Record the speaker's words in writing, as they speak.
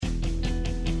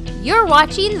You're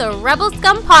watching the Rebel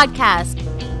Scum Podcast.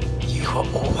 You are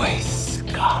always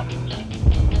scum.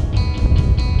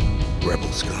 Rebel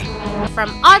Scum. From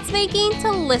odds making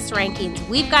to list rankings,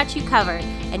 we've got you covered.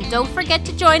 And don't forget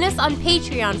to join us on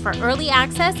Patreon for early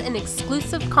access and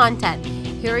exclusive content.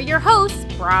 Here are your hosts,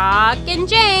 Brock and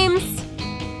James.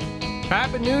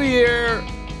 Happy New Year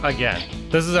again.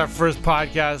 This is our first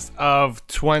podcast of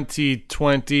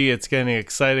 2020. It's getting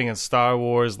exciting in Star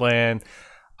Wars land.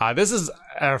 This is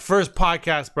our first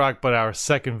podcast, Brock, but our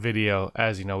second video.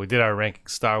 As you know, we did our ranking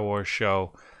Star Wars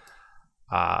show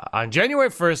on January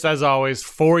 1st, as always,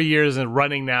 4 years and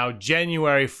running now.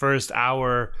 January 1st,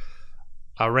 our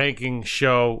ranking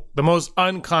show, the most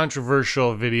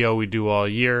uncontroversial video we do all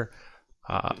year,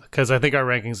 because I think our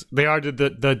rankings, they are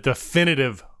the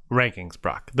definitive rankings,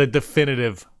 Brock. The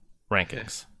definitive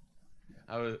rankings.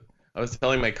 I was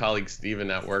telling my colleague Steven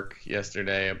at work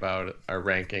yesterday about our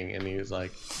ranking, and he was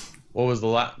like, what was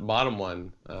the bottom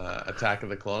one? Attack of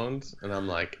the Clones? And I'm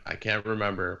like, I can't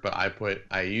remember, but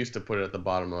I used to put it at the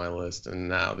bottom of my list, and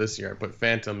now this year I put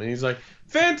Phantom, and he's like,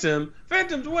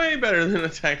 Phantom's way better than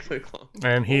Attack of the Clones.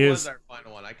 And what was our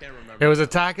final one? I can't remember. It was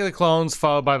Attack of the Clones,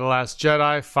 followed by The Last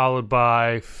Jedi, followed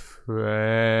by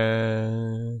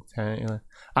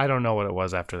I don't know what it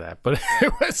was after that, but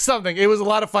it was something. It was a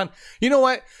lot of fun. You know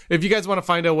what? If you guys want to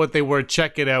find out what they were,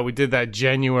 check it out. We did that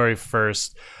January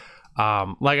 1st.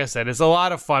 Like I said, it's a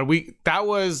lot of fun. That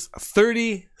was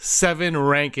 37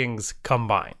 rankings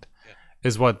combined,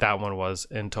 is what that one was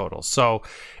in total. So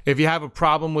if you have a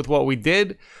problem with what we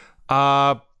did,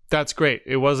 that's great.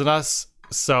 It wasn't us,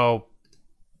 so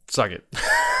suck it.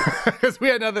 Because we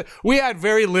had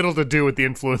very little to do with the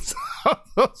influence of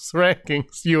those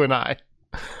rankings, you and I.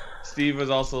 Steve was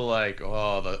also like,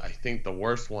 I think the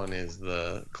worst one is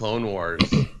the Clone Wars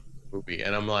movie.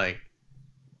 And I'm like,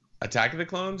 Attack of the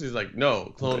Clones? He's like,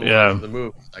 no, Clone Wars, the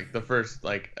movie. Like, the first,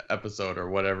 episode or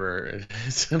whatever it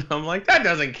is. And I'm like, that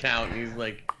doesn't count. And he's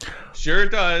like, sure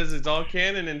it does. It's all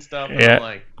canon and stuff. And I'm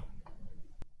like,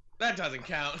 that doesn't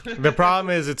count. The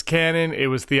problem is it's canon. It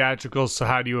was theatrical. So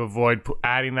how do you avoid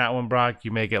adding that one, Brock?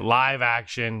 You make it live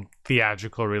action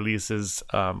theatrical releases.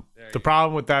 The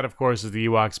problem with that, of course, is the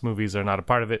Ewoks movies are not a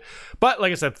part of it. But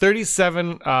like I said,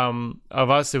 37 of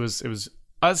us. It was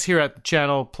us here at the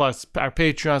channel, plus our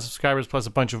Patreon subscribers, plus a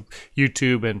bunch of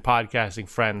YouTube and podcasting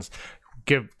friends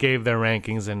gave their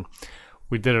rankings, and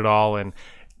we did it all. And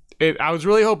I was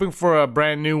really hoping for a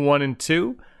brand new 1 and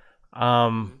 2.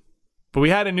 But we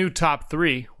had a new top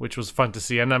 3, which was fun to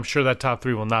see. And I'm sure that top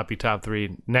 3 will not be top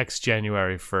 3 next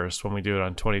January 1st when we do it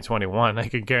on 2021. I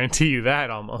can guarantee you that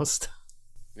almost.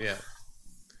 Yeah.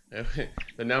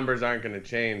 The numbers aren't going to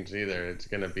change either. It's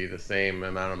going to be the same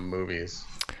amount of movies.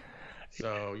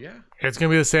 So, yeah. It's going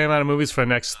to be the same amount of movies for the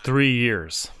next 3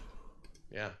 years.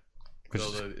 Yeah.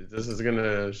 So this is going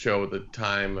to show the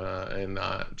time and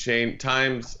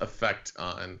time's effect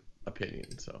on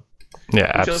opinion. So, yeah,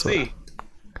 we absolutely. shall see.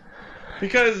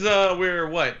 Because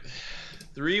we're,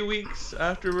 3 weeks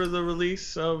after the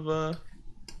release of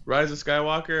Rise of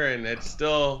Skywalker, and it's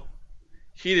still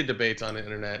heated debates on the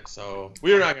internet, so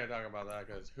we're not going to talk about that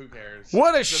because who cares?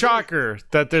 What a shocker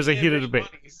that there's a heated debate.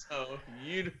 Money, so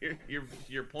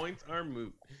your points are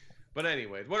moot. But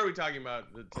anyways, what are we talking about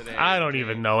today? I don't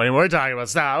even know anymore. We're talking about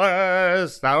Star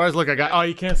Wars. Star Wars. Look,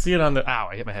 you can't see it on the... Ow,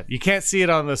 I hit my head. You can't see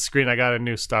it on the screen. I got a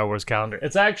new Star Wars calendar.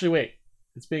 It's actually,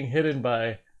 it's being hidden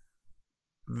by...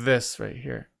 this right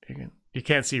here. You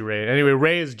can't see Ray. Anyway,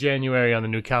 Ray is January on the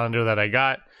new calendar that I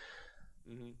got.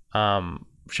 Mm-hmm.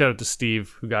 Shout out to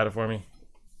Steve who got it for me.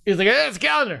 He's like, hey, it's a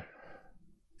calendar.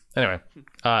 Anyway,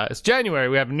 it's January.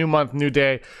 We have a new month, new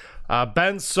day.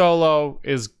 Ben Solo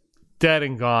is dead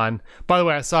and gone. By the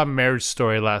way, I saw Marriage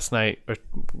Story last night, or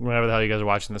whenever the hell you guys are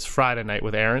watching this, Friday night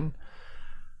with Aaron.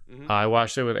 Mm-hmm. I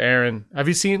watched it with Aaron. Have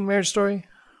you seen Marriage Story?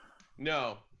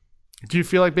 No. Do you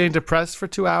feel like being depressed for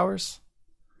 2 hours?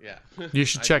 Yeah. You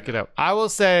should check it out. I will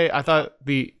say I thought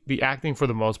the acting for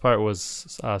the most part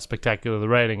was spectacular. The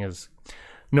writing is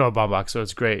Noah Baumbach, so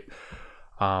it's great.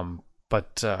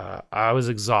 But I was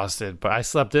exhausted. But I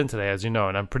slept in today, as you know,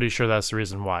 and I'm pretty sure that's the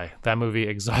reason why. That movie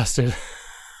exhausted.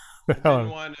 I didn't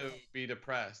want to be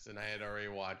depressed, and I had already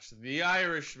watched The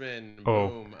Irishman. Oh.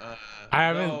 Boom. I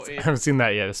haven't seen that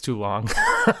yet. It's too long.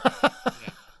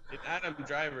 In Adam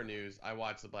Driver news, I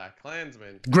watched The Black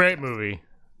Klansman. Great movie.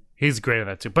 He's great in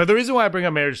that too. But the reason why I bring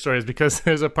up Marriage Story is because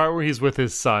there's a part where he's with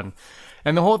his son.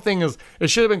 And the whole thing is,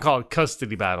 it should have been called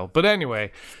Custody Battle. But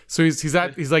anyway, so he's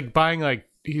buying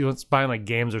he wants buying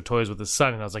games or toys with his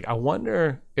son. And I was like, I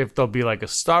wonder if there'll be a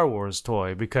Star Wars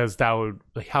toy, because that would,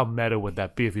 how meta would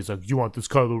that be if he's like, you want this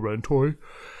Kylo Ren toy?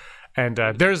 And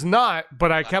there's not,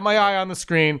 but I kept my eye on the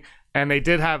screen, and they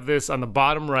did have this on the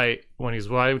bottom right when he's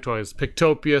riding toys.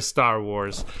 Pictopia Star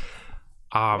Wars.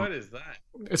 What is that?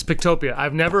 It's Pictopia.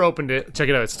 I've never opened it. Check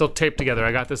it out. It's still taped together.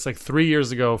 I got this like 3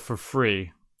 years ago for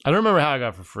free. I don't remember how I got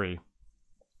it for free.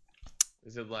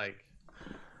 Is it like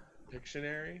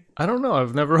Pictionary? I don't know.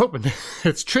 I've never opened it.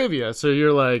 It's trivia. So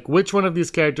you're like, which one of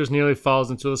these characters nearly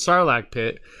falls into the Sarlacc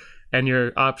pit? And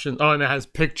your options. Oh, and it has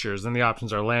pictures. And the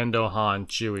options are Lando, Han,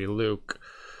 Chewie, Luke.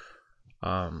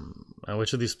 And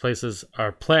which of these places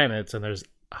are planets? And there's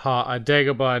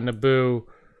Dagobah, Naboo,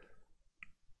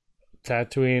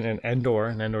 Tatooine, and Endor.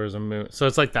 And Endor is a moon. So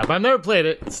it's like that. But I've never played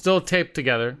it. It's still taped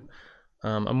together.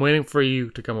 I'm waiting for you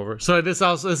to come over. So this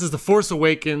is The Force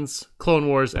Awakens, Clone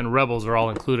Wars, and Rebels are all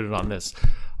included on this.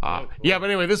 Cool. Yeah, but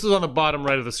anyway, this is on the bottom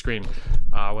right of the screen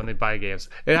when they buy games.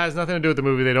 It has nothing to do with the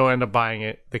movie. They don't end up buying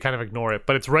it. They kind of ignore it,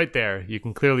 but it's right there. You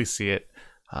can clearly see it.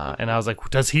 And I was like,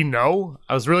 does he know?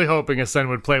 I was really hoping Ascend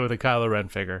would play with a Kylo Ren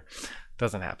figure.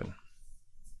 Doesn't happen.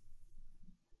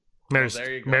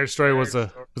 Marriage Story was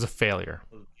a failure.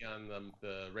 On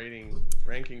the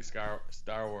ranking Star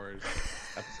Wars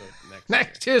episode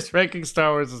next year's ranking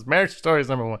Star Wars is Marriage Story is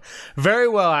number 1. Very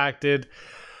well acted.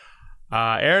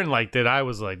 Aaron liked it. I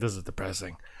was like, this is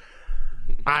depressing.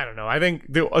 I don't know. I think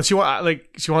she wanted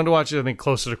to watch it, I think,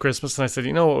 closer to Christmas, and I said,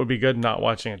 you know what would be good? Not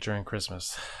watching it during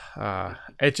Christmas.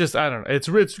 It just, I don't know.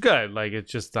 It's good. Like,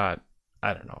 it's just not.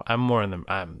 I don't know. I'm more in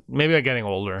the. Maybe I'm getting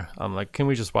older. I'm like, can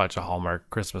we just watch a Hallmark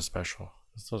Christmas special?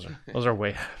 Those are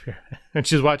way happier. And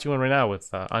she's watching one right now with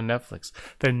on Netflix.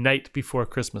 The Night Before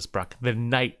Christmas, Brock. The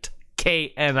Night.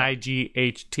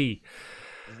 KNIGHT.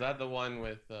 Is that the one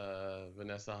with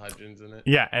Vanessa Hudgens in it?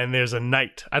 Yeah, and there's a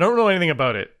night. I don't know anything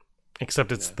about it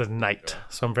except it's the night.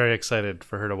 So I'm very excited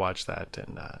for her to watch that.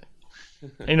 And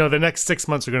the next 6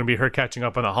 months are going to be her catching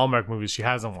up on the Hallmark movies she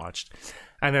hasn't watched.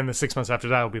 And then the 6 months after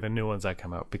that will be the new ones that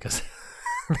come out because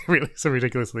they release them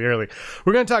ridiculously early.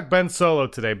 We're going to talk Ben Solo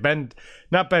today.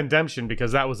 Not Bendemption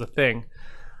because that was a thing.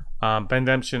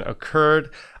 Bendemption occurred.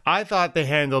 I thought they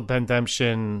handled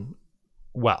Bendemption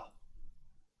well.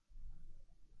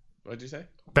 What'd you say?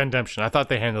 Bendemption. I thought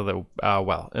they handled it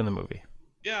well in the movie.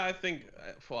 Yeah, I think,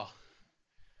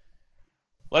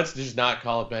 let's just not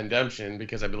call it Bendemption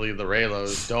because I believe the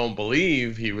Reylos don't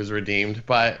believe he was redeemed,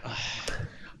 but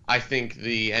I think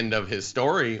the end of his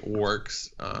story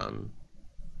works.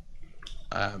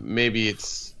 Maybe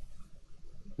it's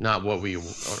not what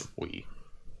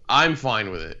I'm fine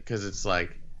with it because it's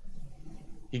like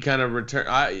he kind of returned.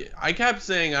 I kept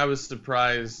saying I was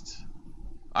surprised.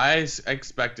 I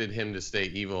expected him to stay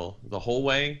evil the whole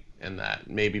way, and that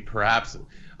perhaps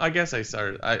I guess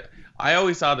I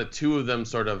always saw the two of them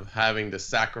sort of having to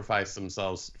sacrifice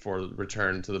themselves for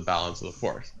return to the balance of the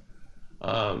Force.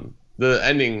 The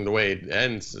ending, the way it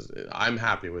ends, I'm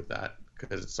happy with that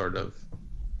because it's sort of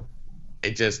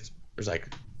there's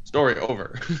like story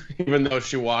over, even though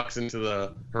she walks into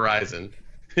the horizon,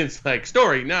 it's like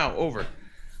story now over.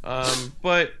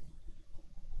 But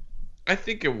I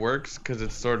think it works because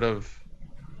it's sort of.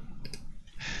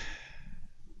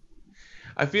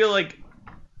 I feel like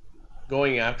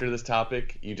going after this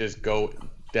topic, you just go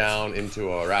down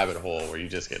into a rabbit hole where you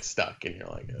just get stuck and you're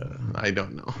like, I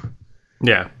don't know.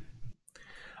 Yeah,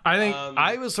 I think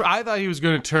I thought he was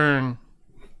going to turn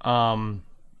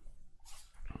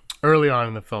early on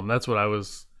in the film. That's what I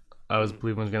was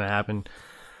believing was going to happen,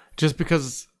 just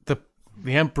because the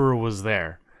Emperor was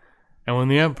there, and when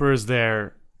the Emperor is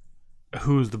there,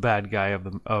 who's the bad guy of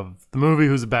the movie?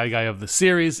 Who's the bad guy of the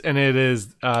series? And it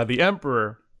is the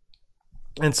Emperor.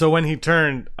 And so when he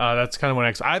turned, that's kind of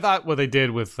when I thought what they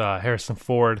did with Harrison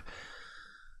Ford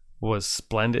was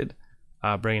splendid,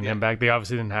 bringing him back. They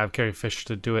obviously didn't have Carrie Fisher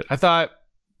to do it. I thought,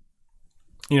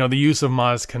 the use of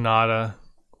Maz Kanata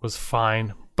was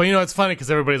fine. But, it's funny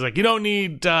because everybody's like, you don't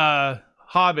need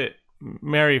Hobbit,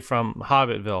 Mary from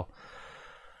Hobbitville.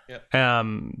 Yeah.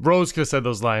 Rose could have said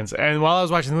those lines. And while I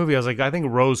was watching the movie, I was like, I think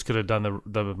Rose could have done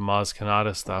the Maz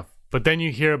Kanata stuff. But then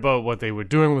you hear about what they were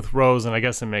doing with Rose, and I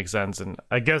guess it makes sense. And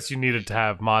I guess you needed to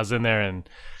have Maz in there. And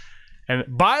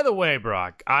by the way,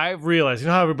 Brock, I've realized,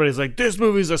 how everybody's like, this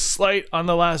movie's a slight on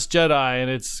The Last Jedi, and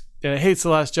it hates The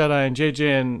Last Jedi, and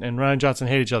JJ and Rian Johnson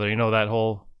hate each other. That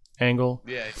whole angle?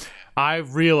 Yeah.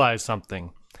 I've realized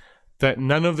something. That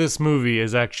none of this movie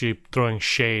is actually throwing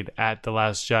shade at The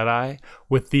Last Jedi,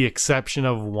 with the exception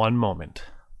of one moment.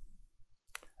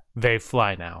 They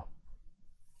fly now.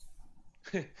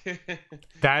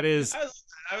 That is.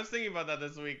 I was thinking about that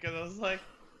this week because I was like,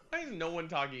 Why is no one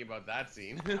talking about that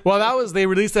scene? Well, they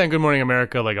released that in Good Morning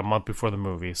America like a month before the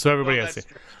movie, so everybody has seen.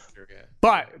 Yeah.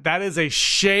 But that is a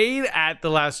shade at The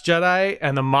Last Jedi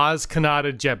and the Maz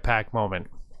Kanata jetpack moment.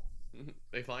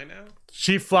 They fly now?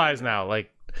 She flies now. Like,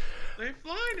 they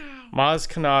fly now. Maz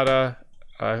Kanata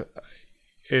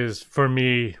is, for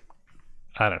me,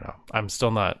 I don't know. I'm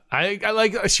still not. I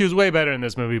like, she was way better in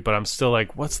this movie, but I'm still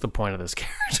like, what's the point of this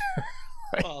character?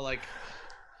 Well, like,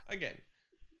 again,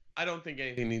 I don't think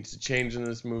anything needs to change in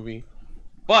this movie,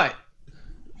 but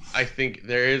I think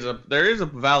there is a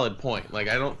valid point. Like,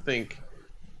 I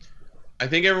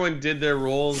think everyone did their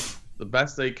roles the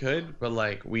best they could, but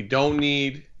like, we don't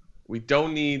need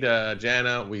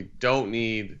Jannah, we don't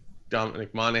need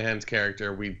Dominic Monaghan's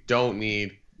character, we don't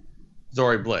need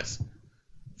Zori Bliss.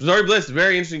 Zori Bliss is a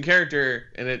very interesting character,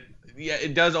 and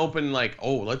it does open like,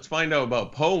 oh, let's find out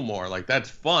about Poe more. Like, that's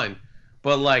fun,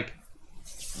 but like,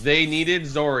 they needed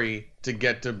Zori to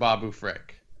get to Babu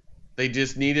Frick. They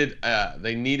just needed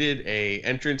a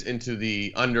entrance into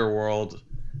the underworld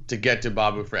to get to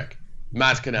Babu Frick.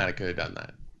 Maz Kanata could have done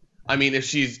that. I mean, if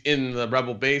she's in the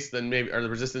Rebel base, then maybe, or the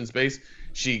Resistance base,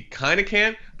 she kind of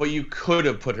can't, but you could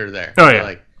have put her there. Oh yeah.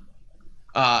 Like,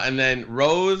 and then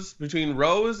between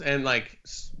Rose and like,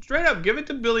 straight up, give it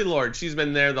to Billie Lourd. She's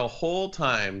been there the whole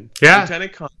time. Yeah.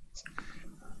 Lieutenant Collins.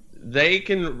 They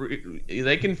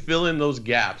can fill in those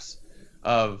gaps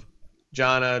of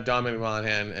Jannah, Dominic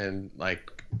Monaghan, and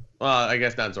like, well, I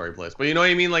guess not Zori Bliss, but you know what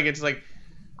I mean? Like, it's like,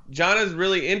 Jannah's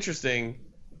really interesting,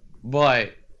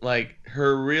 but like,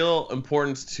 her real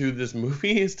importance to this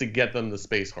movie is to get them the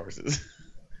space horses.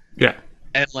 Yeah.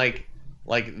 And like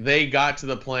they got to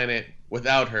the planet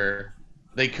without her.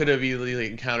 They could have easily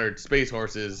encountered space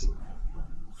horses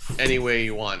any way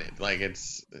you wanted. Like,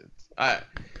 it's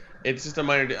just a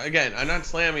minor. Again, I'm not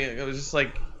slamming it. It was just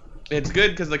like, it's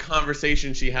good because the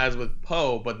conversation she has with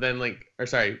Poe, but then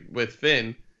with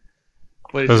Finn.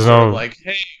 But it's sort of like,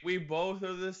 hey, we both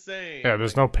are the same. Yeah,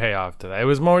 there's no payoff to that. It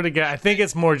was more to get. I think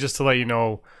it's more just to let you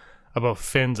know about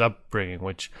Finn's upbringing,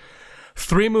 which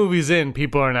 3 movies in,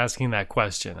 people aren't asking that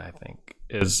question. I think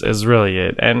is really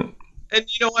it. And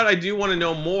you know what? I do want to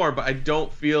know more, but I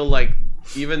don't feel like,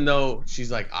 even though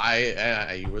she's like,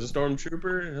 I was a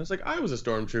stormtrooper, and I was like, I was a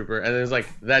stormtrooper, and it's like,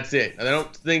 that's it. And I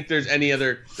don't think there's any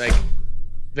other like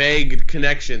vague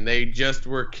connection. They just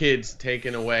were kids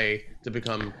taken away to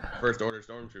become First Order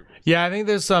stormtroopers. Yeah, I think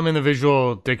there's some in the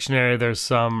visual dictionary. There's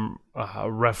some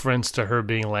reference to her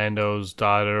being Lando's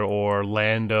daughter, or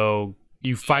Lando.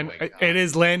 You find it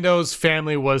is Lando's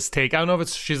family was taken. I don't know if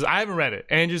it's I haven't read it.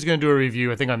 Andrew's gonna do a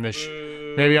review. I think on this,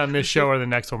 maybe on this show or the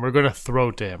next one. We're gonna throw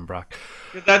it to him, Brock.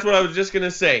 That's what I was just gonna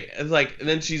say. It's like, and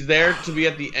then she's there to be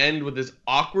at the end with this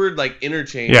awkward like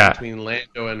interchange between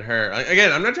Lando and her.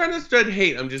 Again, I'm not trying to spread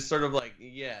hate. I'm just sort of like,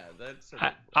 yeah, that's sort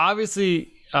of...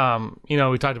 obviously. We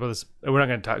talked about this. We're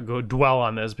not going to dwell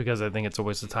on this because I think it's a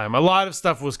waste of time. A lot of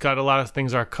stuff was cut. A lot of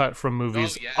things are cut from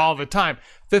movies all the time.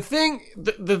 The thing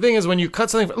is, when you cut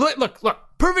something, look,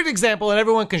 perfect example, and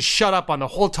everyone can shut up on the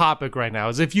whole topic right now,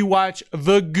 is if you watch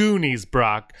The Goonies,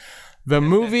 Brock, the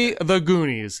movie The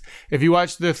Goonies. If you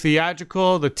watch the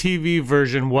theatrical, the TV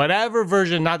version, whatever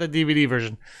version, not the DVD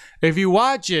version, if you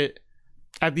watch it,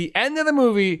 at the end of the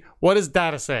movie, what does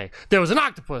Data say? There was an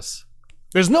octopus.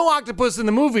 There's no octopus in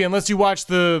the movie unless you watch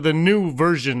the new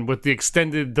version with the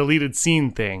extended deleted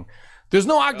scene thing. There's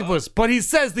no octopus, but he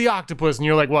says the octopus, and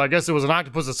you're like, well, I guess it was an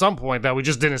octopus at some point that we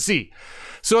just didn't see.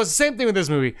 So it's the same thing with this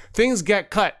movie. Things get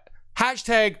cut.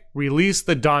 # release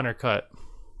the Donner cut.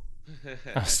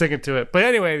 I'm sticking to it. But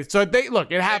anyway, so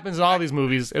it happens in all these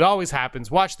movies. It always happens.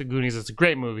 Watch The Goonies. It's a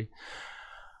great movie.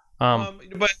 But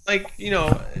like,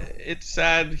 it's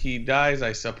sad he dies,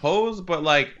 I suppose, but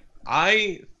like,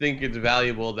 I think it's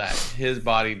valuable that his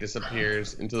body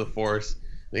disappears into the Force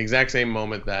the exact same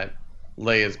moment that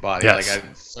Leia's body. Yes. Like,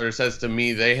 it sort of says to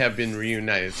me, they have been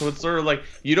reunited. So it's sort of like,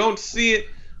 you don't see it,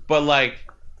 but like,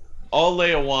 all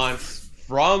Leia wants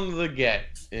from the get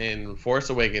in Force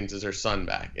Awakens is her son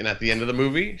back. And at the end of the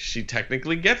movie, she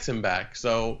technically gets him back.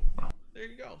 So there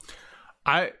you go.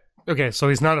 Okay, so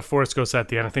he's not a Force ghost at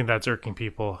the end. I think that's irking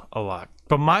people a lot.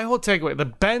 But my whole takeaway, the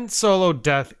Ben Solo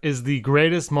death is the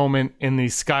greatest moment in the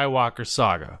Skywalker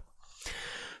saga.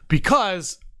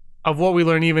 Because of what we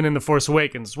learn even in The Force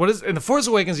Awakens. In The Force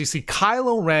Awakens, you see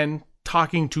Kylo Ren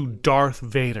talking to Darth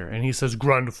Vader. And he says,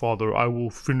 "Grandfather, I will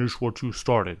finish what you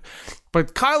started."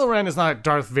 But Kylo Ren is not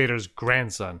Darth Vader's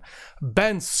grandson.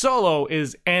 Ben Solo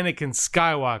is Anakin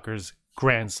Skywalker's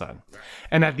grandson.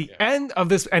 And at the end of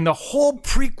this, and the whole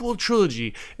prequel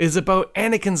trilogy is about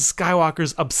Anakin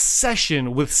Skywalker's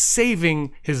obsession with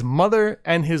saving his mother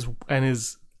and his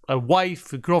a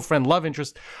wife, a girlfriend, love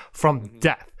interest from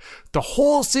death. The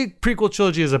whole prequel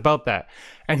trilogy is about that.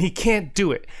 And he can't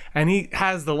do it. And he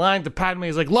has the line to Padme,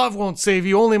 he's like, love won't save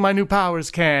you, only my new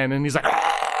powers can. And he's like,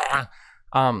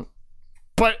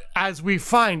 but as we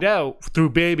find out through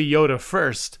Baby Yoda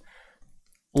first,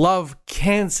 love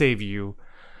can save you.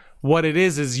 What it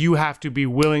is you have to be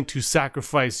willing to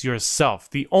sacrifice yourself.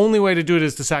 The only way to do it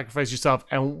is to sacrifice yourself.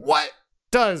 And what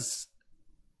does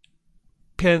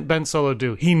Ben Solo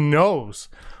do? He knows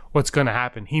what's going to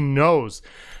happen. He knows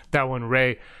that when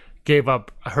Rey gave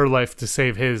up her life to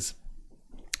save his,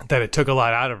 that it took a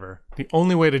lot out of her. The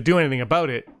only way to do anything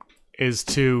about it is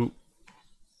to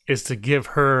give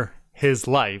her his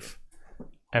life,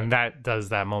 and that does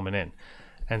that moment in.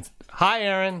 And hi,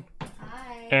 Aaron.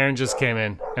 Hi. Aaron just came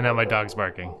in, and now my dog's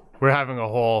barking. We're having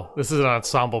this is an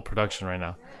ensemble production right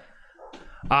now.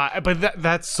 But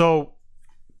that's so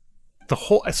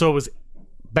it was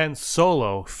Ben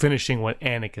Solo finishing what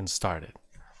Anakin started.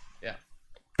 Yeah.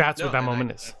 That's what that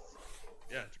moment is.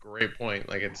 Yeah, it's a great point.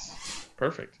 Like, it's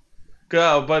perfect.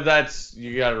 But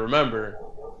you got to remember,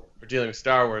 we're dealing with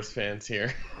Star Wars fans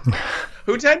here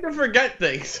who tend to forget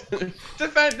things.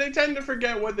 They tend to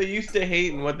forget what they used to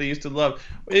hate and what they used to love.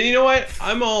 And you know what?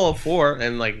 I'm all for,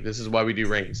 and like, this is why we do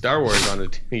ranking Star Wars on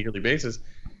a yearly basis.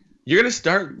 You're going to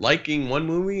start liking one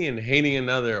movie and hating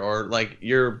another, or like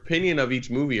your opinion of each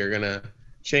movie are going to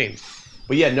change.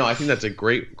 But yeah, no, I think that's a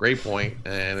great point.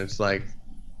 And it's like,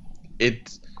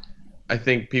 I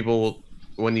think people,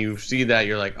 when you see that,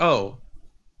 you're like, oh,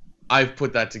 I've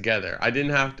put that together. It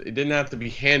didn't have to be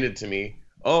handed to me.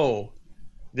 Oh,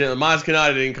 Maz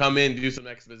Kanata didn't come in to do some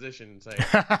exposition and say,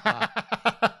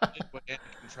 what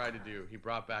Anakin tried to do. He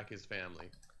brought back his family.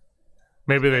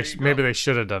 Maybe they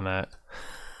should have done that.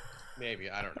 Maybe,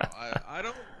 I don't know. I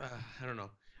don't know.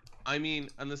 I mean,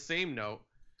 on the same note,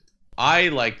 I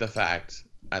like the fact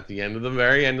at the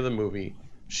very end of the movie,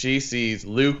 she sees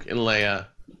Luke and Leia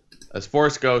as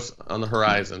Force ghosts on the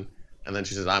horizon, and then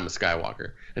she says, I'm a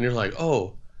Skywalker. And you're like,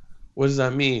 oh, what does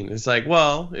that mean? It's like,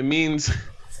 well, it means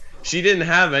she didn't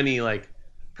have any like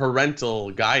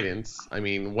parental guidance. I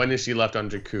mean, when is she left on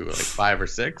Jakku? Like 5 or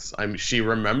 6? I mean, she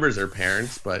remembers her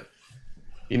parents, but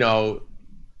you know,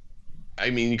 I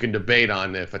mean, you can debate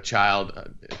on if a child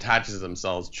attaches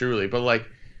themselves truly, but like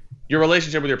your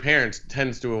relationship with your parents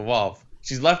tends to evolve.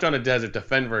 She's left on a desert to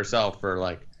fend for herself for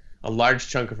like a large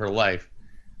chunk of her life.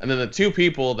 And then the two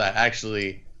people that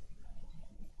actually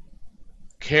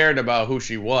cared about who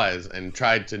she was and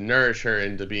tried to nourish her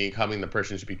into becoming the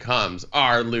person she becomes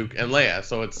are Luke and Leia.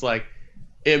 So it's like,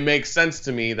 it makes sense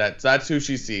to me that that's who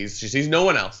she sees. She sees no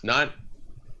one else, not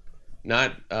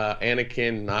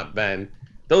Anakin, not Ben,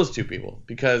 those two people,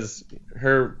 because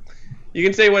you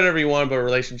can say whatever you want about a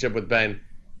relationship with Ben,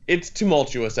 it's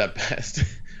tumultuous at best.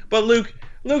 But Luke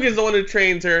is the one who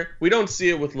trains her. We don't see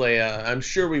it with Leia. I'm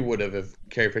sure we would have if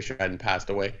Carrie Fisher hadn't passed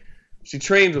away. She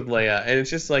trains with Leia, and it's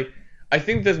just like, I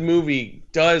think this movie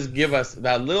does give us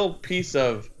that little piece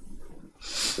of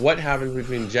what happens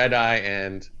between Jedi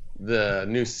and the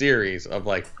new series of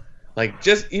like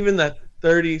just even that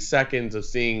 30 seconds of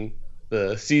seeing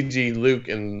the CG Luke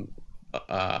and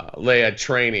Leia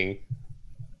training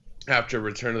after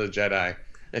Return of the Jedi.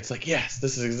 It's like, yes,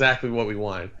 this is exactly what we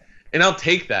wanted. And I'll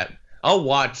take that. I'll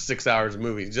watch 6 hours of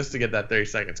movies just to get that 30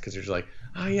 seconds because you're just like,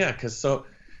 oh yeah, because so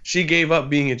she gave up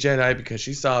being a Jedi because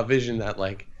she saw a vision that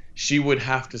like she would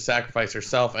have to sacrifice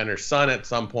herself and her son at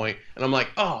some point. And I'm like,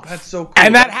 oh, that's so cool.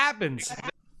 And that happens. That's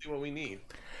exactly what we need.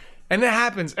 And that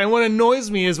happens. And what annoys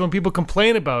me is when people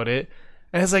complain about it,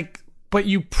 and it's like, but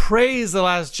you praise The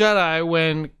Last Jedi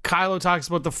when Kylo talks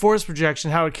about the Force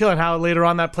projection, how it killed, and how later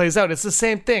on that plays out. It's the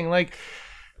same thing. Like,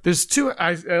 there's like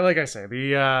I say,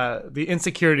 the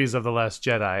insecurities of The Last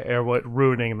Jedi are what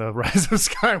ruining the Rise of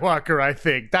Skywalker, I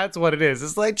think. That's what it is.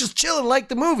 It's like, just chill and like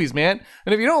the movies, man.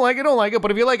 And if you don't like it, don't like it.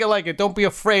 But if you like it. Don't be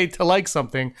afraid to like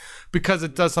something because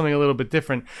it does something a little bit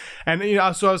different. And, you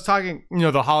know, so I was talking, you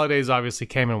know, the holidays obviously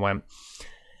came and went.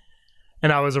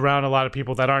 And I was around a lot of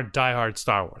people that aren't diehard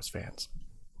Star Wars fans.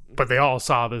 But they all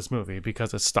saw this movie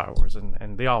because it's Star Wars.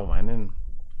 And they all went. And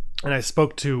I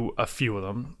spoke to a few of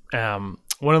them.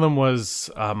 One of them was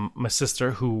my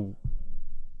sister, who,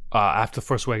 after The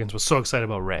Force Awakens, was so excited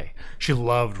about Rey. She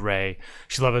loved Rey.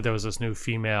 She loved that there was this new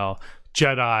female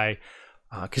Jedi,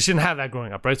 because she didn't have that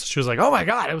growing up, right? So she was like, "Oh my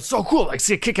god, it was so cool! Like,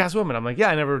 see a kick-ass woman." I'm like, "Yeah,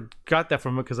 I never got that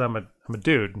from it because I'm a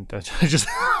dude.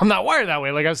 I'm not wired that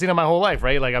way. Like, I've seen it my whole life,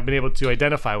 right? Like, I've been able to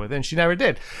identify with it, and she never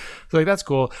did. So like, that's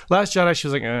cool. Last Jedi, she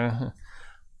was like,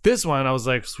 This one, I was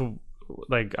like, so,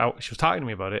 she was talking to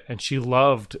me about it, and she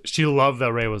loved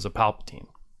that Rey was a Palpatine.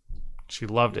 She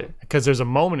loved it because there's a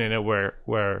moment in it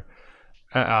where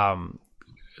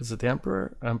is it the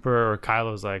Emperor or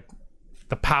Kylo's like,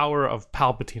 the power of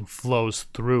Palpatine flows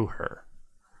through her.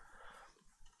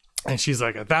 And she's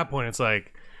like, at that point, it's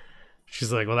like,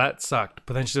 she's like, well, that sucked.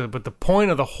 But then she said, but the point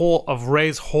of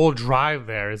Rey's whole drive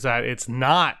there is that it's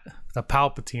not the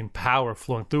Palpatine power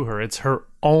flowing through her. It's her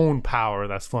own power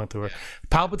that's flowing through her.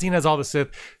 Palpatine has all the Sith.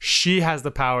 She has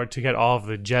the power to get all of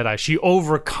the Jedi. She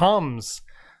overcomes,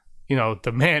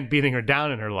 the man beating her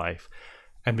down in her life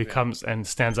and becomes and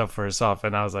stands up for herself.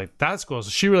 And I was like, that's cool. So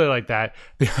she really liked that.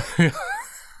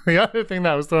 The other thing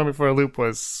that was throwing me for a loop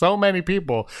was so many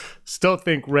people still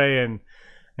think Rey and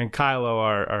Kylo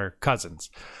are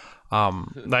cousins. And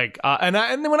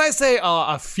when I say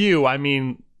a few, I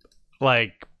mean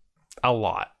like a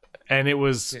lot. And it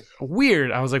was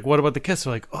weird. I was like, what about the kiss?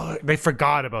 They're like, oh, they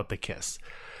forgot about the kiss.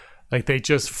 Like they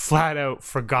just flat out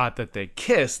forgot that they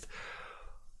kissed,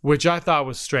 which I thought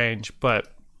was strange, but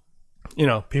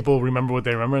people remember what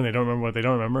they remember and they don't remember what they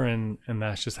don't remember, and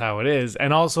that's just how it is.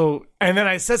 And also, and then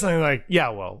I said something like, yeah,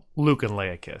 well, Luke and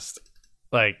Leia kissed.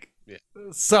 Like,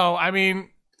 so, I mean,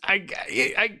 I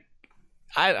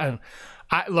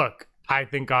look, I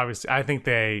think obviously, I think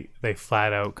they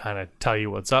flat out kind of tell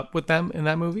you what's up with them in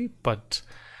that movie, but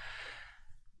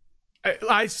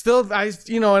I still,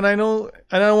 and I know,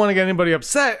 and I don't want to get anybody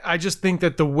upset. I just think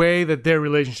that the way that their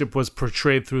relationship was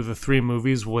portrayed through the 3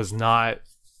 movies was not,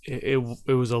 it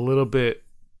was a little bit,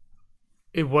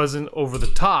 it wasn't over the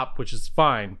top, which is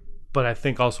fine, but I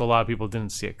think also a lot of people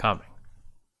didn't see it coming.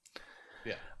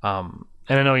 Yeah. And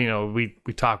I know, we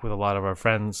talk with a lot of our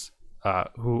friends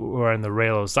who are in the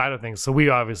Reylo side of things, so we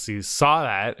obviously saw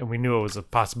that and we knew it was a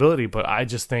possibility, but I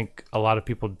just think a lot of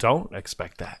people don't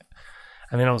expect that.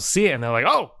 And they don't see it and they're like,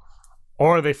 oh,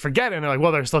 or they forget it and they're like,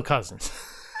 well, they're still cousins.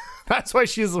 That's why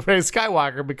she's Rey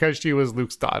Skywalker, because she was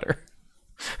Luke's daughter.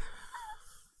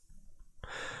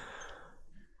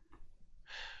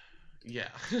 Yeah.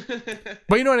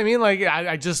 But you know what I mean? Like,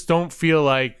 I just don't feel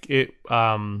like it,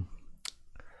 I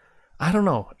don't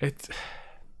know.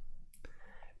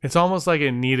 It's almost like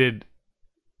it needed,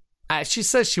 she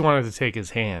says she wanted to take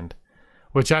his hand,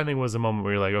 which I think was a moment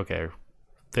where you're like, okay,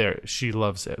 there, she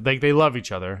loves it. Like, they love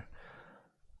each other.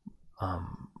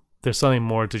 There's something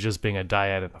more to just being a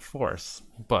dyad in the Force,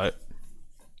 but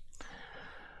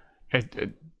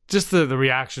just the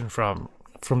reaction from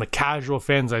the casual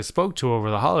fans I spoke to over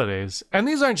the holidays, and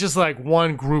these aren't just like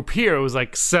one group here, it was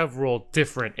like several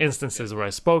different instances where I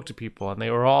spoke to people and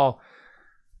they were all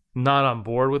not on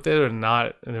board with it, and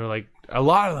they were like, a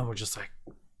lot of them were just like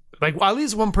at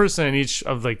least one person in each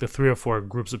of like the 3 or 4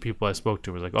 groups of people I spoke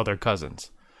to was like, oh, they're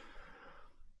cousins.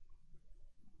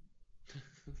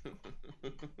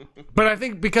 But I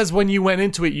think because when you went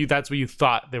into it, that's what you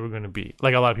thought they were going to be.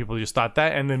 Like, a lot of people just thought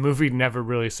that, and the movie never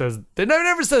really says,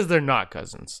 never says they're not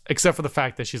cousins, except for the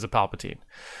fact that she's a Palpatine.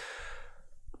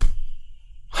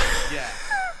 Yeah.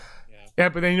 Yeah,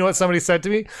 but then you know what somebody said to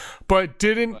me? But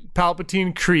didn't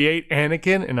Palpatine create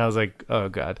Anakin? And I was like, oh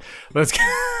god, let's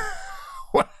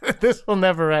this will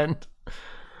never end.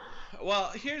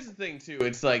 Well, here's the thing too.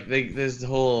 It's like this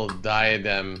whole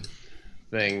diadem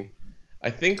thing. I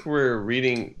think we're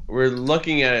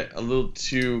looking at it a little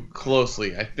too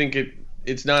closely. I think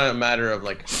it's not a matter of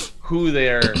like who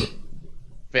their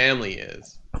family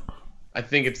is. I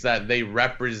think it's that they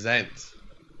represent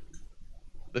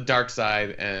the dark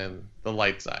side and the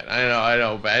light side. I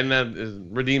know, but and that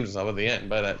redeems himself at the end.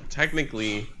 But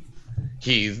technically,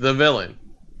 he's the villain,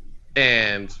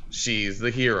 and she's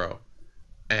the hero,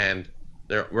 and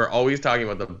we're always talking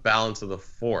about the balance of the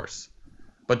Force.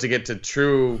 But to get to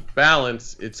true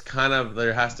balance, it's kind of,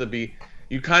 there has to be,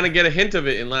 you kind of get a hint of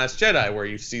it in Last Jedi, where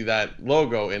you see that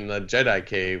logo in the Jedi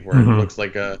cave where it looks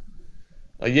like a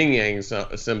yin-yang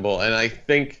symbol. And I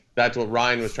think that's what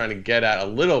Ryan was trying to get at a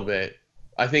little bit.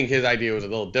 I think his idea was a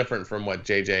little different from what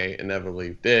JJ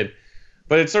inevitably did.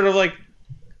 But it's sort of like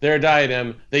they're a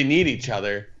diadem, they need each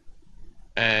other,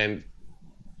 and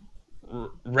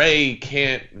Rey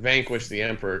can't vanquish the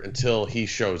Emperor until he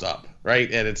shows up.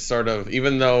 Right, and it's sort of,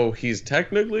 even though he's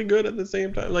technically good at the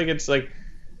same time,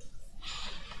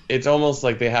 it's almost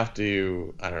like they have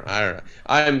to. I don't know.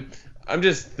 I'm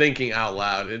just thinking out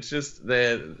loud. It's just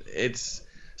that it's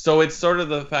sort of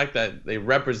the fact that they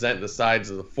represent the sides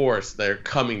of the Force. They're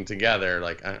coming together.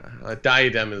 Like a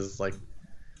diadem is like.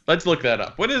 Let's look that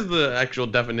up. What is the actual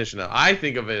definition of? I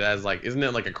think of it as like, isn't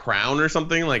it like a crown or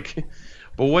something? Like,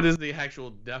 but what is the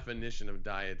actual definition of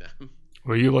diadem?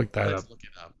 Well, you look that up. Let's look it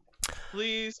up.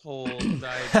 Please hold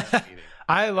diadem meeting.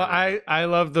 I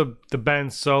love the Ben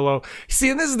Solo. See,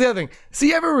 and this is the other thing.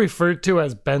 See, ever referred to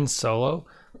as Ben Solo,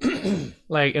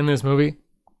 like in this movie?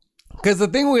 Because the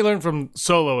thing we learned from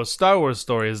Solo, a Star Wars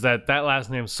story, is that last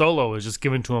name Solo was just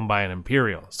given to him by an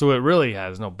Imperial. So it really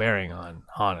has no bearing on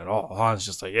Han at all. Han's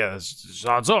just like, yeah, it's just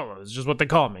Han Solo. It's just what they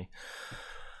call me.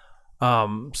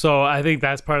 So I think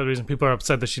that's part of the reason people are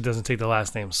upset that she doesn't take the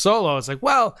last name Solo. It's like,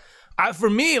 well, for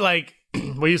me, like,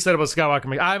 what you said about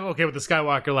Skywalker, I'm okay with the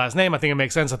Skywalker last name. I think it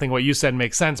makes sense. I think what you said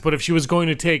makes sense. But if she was going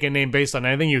to take a name based on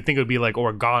anything, you'd think it would be like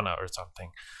Organa or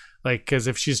something. Like, because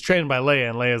if she's trained by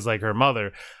Leia and Leia's like her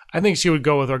mother, I think she would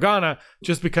go with Organa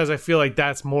just because I feel like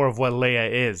that's more of what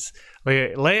Leia is.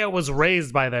 Leia was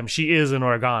raised by them. She is an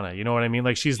Organa. You know what I mean?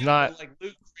 Like, she's not... Like,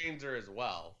 Luke trains her as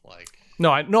well. Like...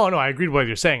 No, I agree with what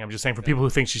you're saying. I'm just saying for people who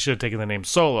think she should have taken the name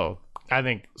Solo, I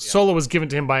think Solo was given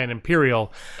to him by an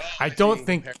Imperial. I don't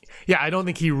think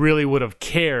he really would have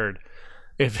cared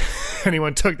if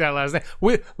anyone took that last name.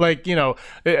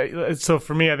 So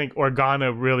for me, I think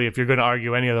Organa really, if you're going to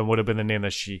argue any of them, would have been the name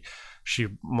that she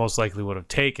most likely would have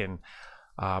taken.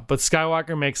 But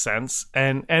Skywalker makes sense.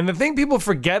 And the thing people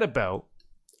forget about,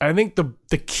 I think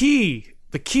the key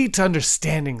to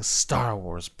understanding Star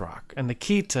Wars, Brock, and the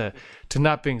key to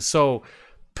not being so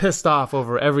pissed off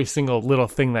over every single little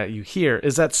thing that you hear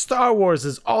is that Star Wars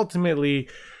is ultimately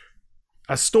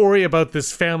a story about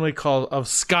this family called of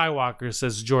Skywalker,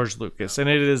 says George Lucas. And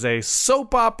it is a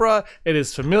soap opera. It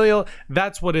is familial.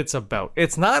 That's what it's about.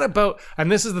 It's not about,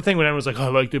 and this is the thing when everyone's like, oh, I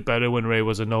liked it better when Rey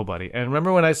was a nobody. And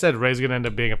remember when I said Rey's going to end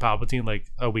up being a Palpatine like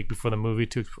a week before the movie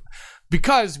too?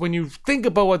 Because when you think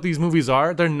about what these movies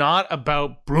are, they're not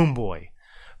about Broom Boy.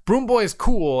 Broom Boy is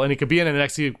cool and he could be in the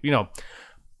next,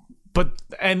 but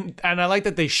and I like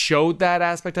that they showed that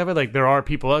aspect of it. Like, there are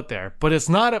people out there, but it's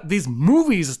not these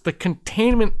movies. The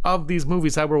containment of these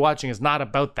movies that we're watching is not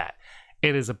about that.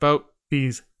 It is about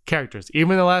these characters.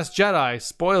 Even The Last Jedi,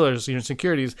 spoilers,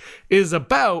 insecurities, is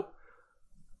about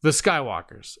the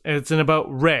Skywalkers. And it's about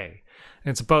Rey.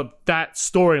 And it's about that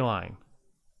storyline.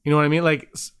 You know what I mean?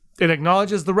 Like, it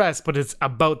acknowledges the rest, but it's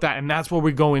about that, and that's what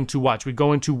we go in to watch. We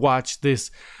go in to watch the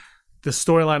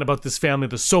storyline about this family,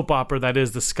 the soap opera that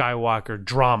is the Skywalker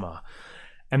drama.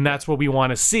 And that's what we want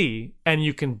to see. And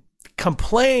you can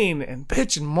complain and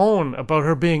bitch and moan about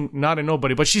her being not a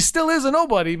nobody, but she still is a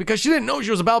nobody because she didn't know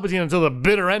she was a Palpatine until the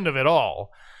bitter end of it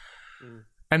all.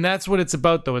 And that's what it's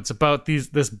about, though. It's about this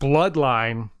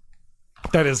bloodline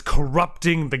that is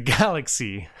corrupting the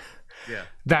galaxy. Yeah.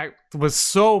 That was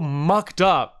so mucked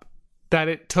up that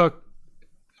it took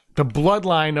the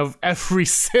bloodline of every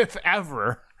Sith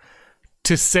ever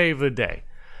to save the day.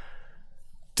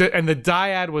 And the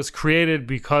dyad was created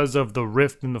because of the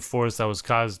rift in the Force that was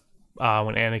caused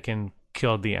when Anakin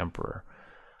killed the Emperor.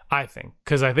 I think.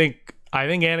 Because I think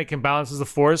Anakin balances the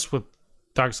Force with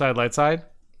dark side, light side.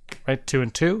 Right? 2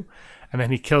 and 2. And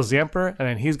then he kills the Emperor. And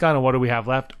then he's gone. And what do we have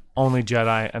left? Only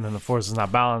Jedi. And then the Force is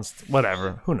not balanced.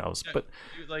 Whatever. Who knows? Yeah, but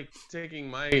he was like taking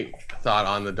my thought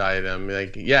on the diadem.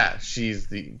 Like, yeah, she's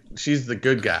the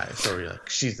good guy. So you're like,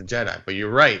 she's the Jedi. But you're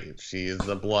right. She is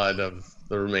the blood of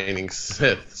the remaining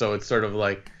Sith. So it's sort of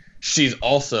like she's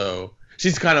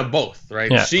kind of both,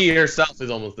 right? Yeah. She herself is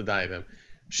almost the diadem.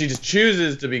 She just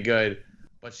chooses to be good,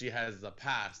 but she has the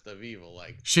past of evil.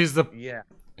 Like, she's the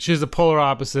polar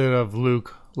opposite of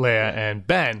Luke, Leia, and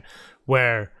Ben,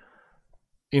 where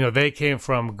they came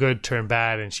from good turned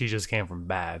bad, and she just came from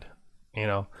bad.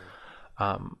 But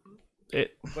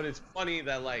it's funny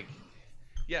that, like,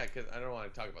 yeah, because I don't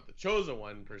want to talk about the Chosen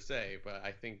One per se, but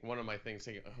I think one of my things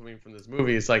coming from this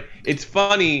movie is, like, it's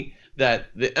funny that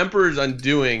the Emperor's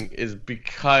undoing is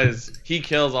because he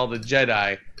kills all the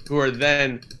Jedi who are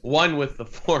then one with the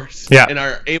Force and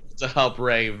are able to help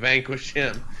Rey vanquish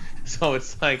him. So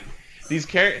it's like these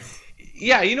characters.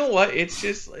 Yeah, you know what? It's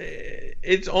just,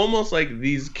 it's almost like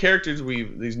these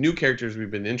new characters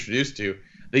we've been introduced to,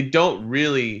 they don't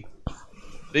really,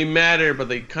 they matter, but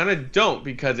they kind of don't,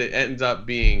 because it ends up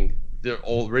being the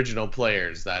original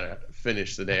players that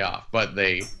finish the day off, but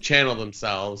they channel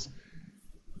themselves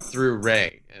through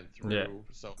Rey and through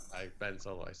Ben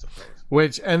Solo, I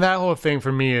suppose. And that whole thing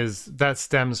for me that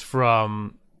stems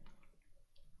from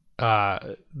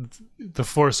The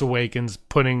Force Awakens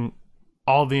putting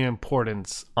all the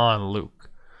importance on Luke.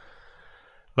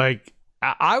 Like,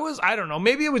 I don't know,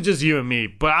 maybe it was just you and me,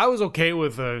 but I was okay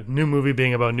with a new movie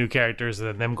being about new characters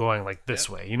and them going like this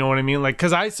way. You know what I mean? Like,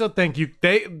 because I still think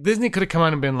Disney could have come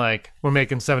out and been like, we're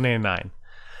making 7, 8, and 9.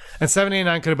 And 7, 8, and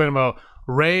 9 could have been about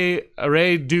Rey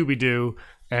Doobie-Doo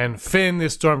and Finn, the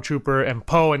stormtrooper, and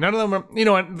Poe, and none of them are,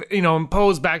 and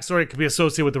Poe's backstory could be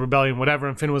associated with the rebellion, whatever,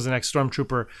 and Finn was the next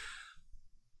stormtrooper.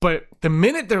 But the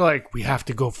minute they're like, we have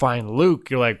to go find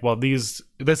Luke, you're like, well, this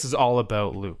is all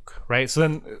about Luke, right? So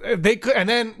then they could, and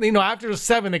then, you know, after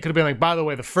 7, they could have been like, by the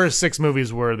way, the first 6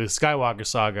 movies were the Skywalker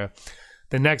saga.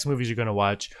 The next movies you're going to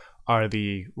watch are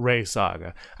the Rey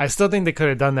saga. I still think they could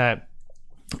have done that,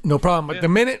 no problem. But the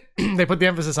minute they put the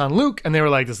emphasis on Luke and they were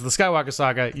like, this is the Skywalker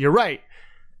saga, you're right.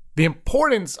 The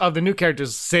importance of the new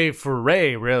characters, save for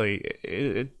Rey, really,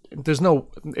 it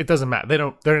doesn't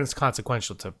matter. They're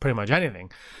inconsequential to pretty much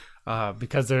anything,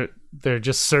 because they're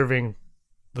just serving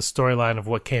the storyline of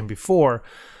what came before.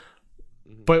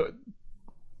 But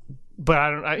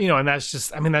and that's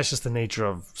just the nature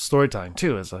of storytelling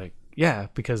too. It's like, yeah,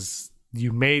 because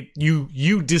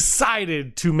you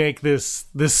decided to make this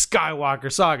Skywalker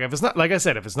saga. If it's not, like I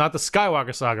said, if it's not the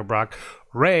Skywalker saga, Brock,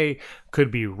 Rey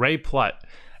could be Rey Plutt.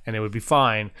 And it would be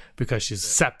fine because she's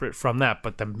separate from that.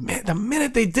 But the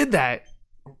minute they did that,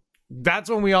 that's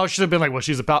when we all should have been like, well,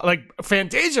 she's a like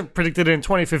Fantasia predicted it in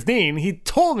 2015. He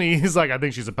told me, he's like, I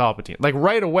think she's a Palpatine, like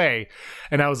right away.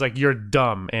 And I was like, you're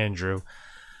dumb, Andrew.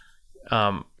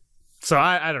 So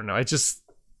I don't know. It just,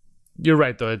 you're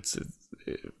right though.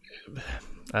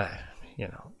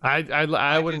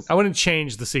 I wouldn't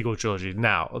change the sequel trilogy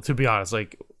now. To be honest,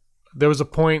 like there was a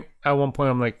point at one point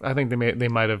I'm like, I think they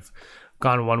might have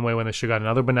gone one way when they should have gone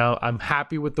another, but now I'm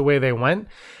happy with the way they went,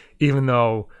 even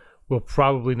though we'll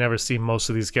probably never see most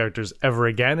of these characters ever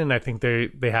again. And I think they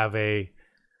have a,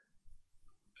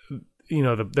 you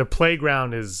know, their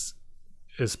playground is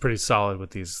pretty solid with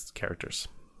these characters.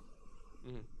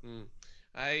 Mm-hmm.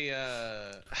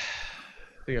 I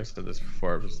think I've said this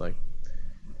before. It was like,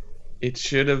 it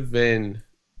should have been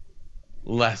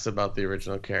less about the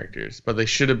original characters, but they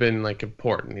should have been like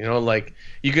important, you know, like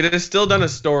you could have still done a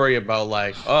story about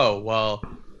like, oh well,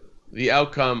 the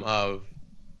outcome of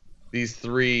these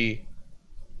 3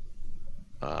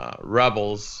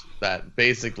 rebels that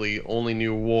basically only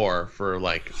knew war for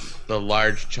like the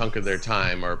large chunk of their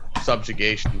time, or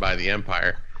subjugation by the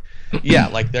Empire. Yeah,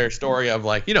 like their story of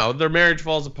like, you know, their marriage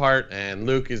falls apart and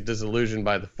Luke is disillusioned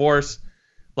by the Force,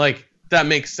 like that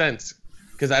makes sense.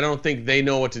 Because I don't think they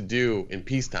know what to do in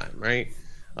peacetime, right?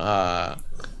 But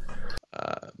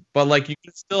like you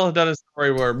could still have done a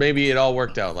story where maybe it all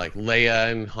worked out. Like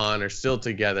Leia and Han are still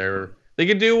together. They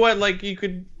could do what, like you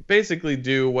could basically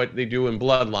do what they do in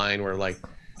Bloodline, where like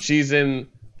she's in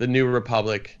the New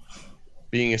Republic,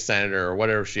 being a senator or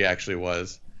whatever she actually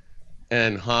was,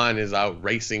 and Han is out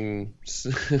racing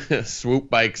swoop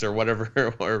bikes or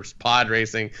whatever, or pod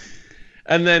racing,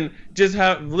 and then just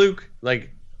have Luke like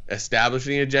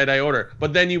establishing a Jedi Order.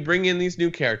 But then you bring in these new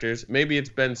characters, maybe it's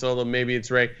Ben Solo, maybe it's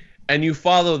Rey, and you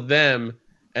follow them,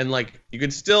 and like you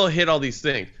could still hit all these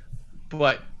things.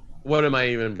 But what am I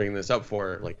even bringing this up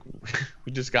for? Like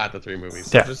we just got the 3 movies,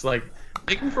 so just like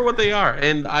take them for what they are.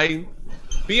 And I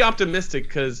be optimistic,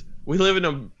 because we live in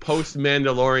a post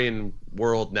Mandalorian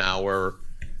world now where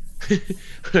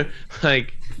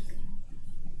like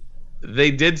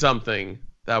they did something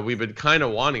that we've been kind of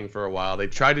wanting for a while. They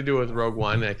tried to do it with Rogue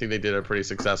One, and I think they did a pretty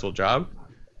successful job.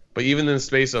 But even in the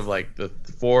space of like the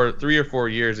 3 or 4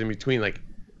 years in between, like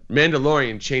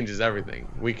Mandalorian changes everything.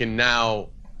 We can now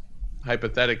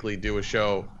hypothetically do a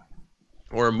show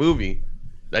or a movie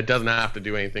that doesn't have to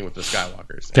do anything with the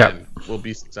Skywalkers, and will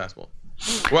be successful.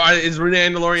 Well, is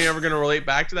Mandalorian ever going to relate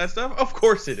back to that stuff? Of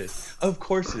course it is. Of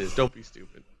course it is. Don't be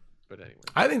stupid. But anyway,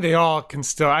 I think they all can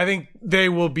still. I think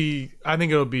it'll be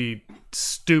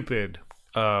stupid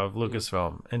of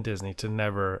Lucasfilm and Disney to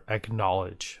never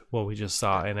acknowledge what we just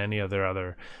saw in any of their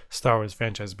other Star Wars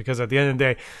franchises, because at the end of the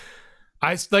day,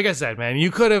 like I said, man, you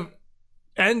could have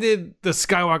ended the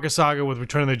Skywalker saga with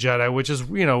Return of the Jedi, which is,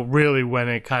 you know, really when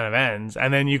it kind of ends,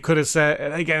 and then you could have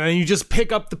said again, and you just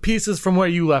pick up the pieces from where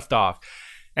you left off.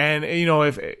 And you know,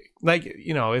 if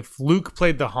Luke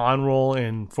played the Han role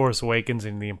in Force Awakens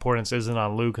and the importance isn't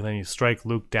on Luke, and then you strike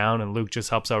Luke down and Luke just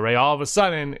helps out Rey, all of a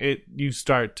sudden you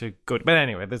start to go. But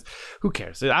anyway, who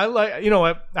cares? I like, you know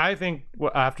what? I think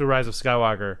after Rise of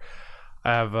Skywalker,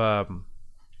 I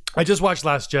just watched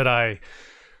Last Jedi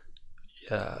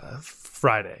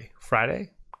Friday.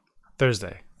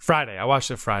 I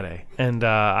watched it Friday, and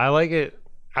I like it.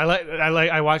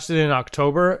 I watched it in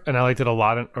October, and I liked it a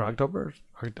lot or October.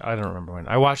 I don't remember when.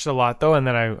 I watched it a lot though, and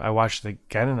then I watched it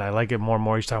again, and I like it more and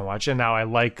more each time I watch it. And now I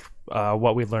like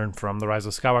what we learned from The Rise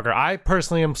of Skywalker. I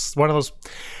personally am one of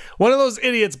those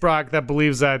idiots, Brock, that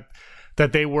believes that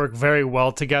they work very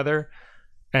well together,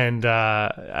 and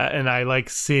I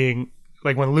like seeing,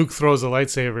 like, when Luke throws a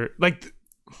lightsaber, like.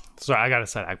 Sorry, I gotta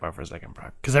set Akbar for a second,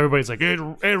 Brock, because everybody's like, it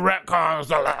retcons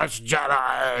The Last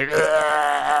Jedi.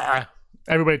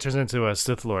 Everybody turns into a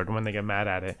Sith Lord when they get mad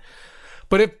at it.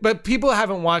 But people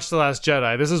haven't watched The Last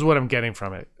Jedi. This is what I'm getting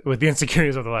from it with the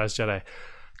insecurities of The Last Jedi.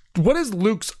 What is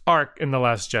Luke's arc in The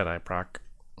Last Jedi, Brock?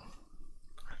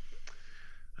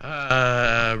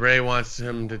 Rey wants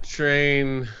him to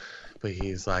train, but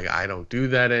he's like, I don't do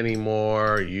that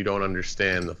anymore. You don't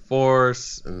understand the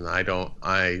Force, and I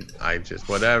just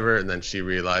whatever. And then she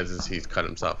realizes he's cut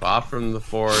himself off from the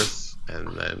Force, and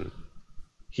then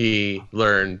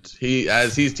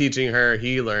as he's teaching her,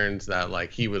 he learns that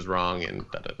like he was wrong and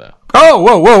da da da. Oh,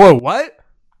 whoa, what?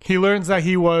 He learns that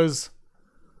he was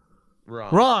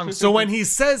wrong. So when he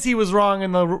says he was wrong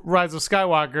in the Rise of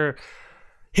Skywalker,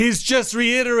 he's just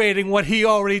reiterating what he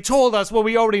already told us, what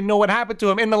we already know what happened to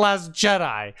him in The Last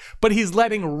Jedi. But he's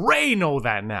letting Rey know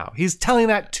that now. He's telling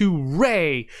that to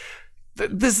Rey.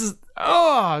 This is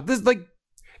like,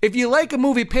 if you like a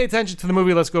movie, pay attention to the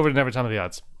movie. Let's go over to Never Tell Me the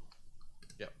Odds.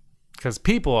 Yep. Because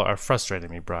people are frustrating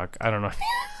me, Brock. I don't know.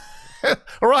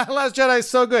 Last Jedi is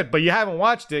so good, but you haven't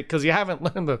watched it because you haven't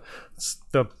learned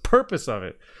the purpose of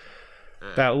it.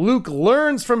 That Luke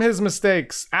learns from his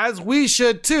mistakes, as we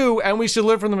should too, and we should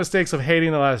learn from the mistakes of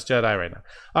hating The Last Jedi right now.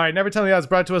 All right, Never Tell Me the Odds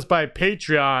brought to us by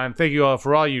Patreon. Thank you all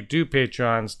for all you do,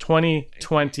 Patreons.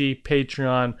 2020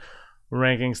 Patreon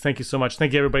rankings. Thank you so much.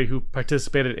 Thank you everybody who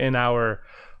participated in our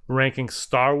ranking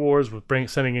Star Wars with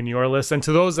sending in your list. And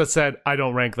to those that said, I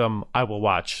don't rank them, I will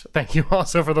watch. Thank you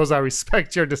also for those. I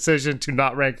respect your decision to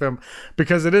not rank them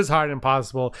because it is hard and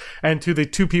impossible. And to the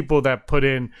 2 people that put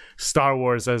in Star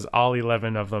Wars as all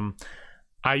 11 of them,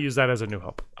 I use that as a new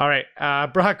hope. All right,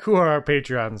 Brock, who are our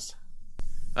Patreons?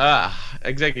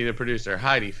 Executive producer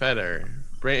Heidi Feder,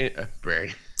 Barry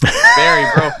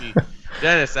Brophy,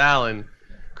 Dennis Allen,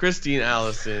 Christine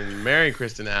Allison, Mary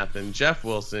Kristen Athen, Jeff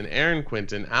Wilson, Aaron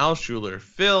Quinton, Al Schuler,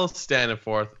 Phil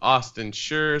Staniforth, Austin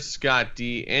Schur, Scott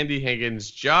D, Andy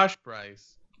Higgins, Josh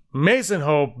Price, Mason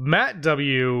Hope, Matt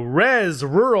W, Rez,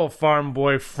 Rural Farm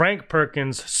Boy, Frank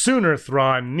Perkins, Sooner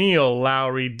Thrawn, Neil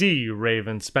Lowry, D,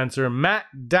 Raven Spencer, Matt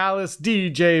Dallas,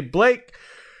 DJ Blake,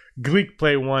 Gleek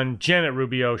Play 1, Janet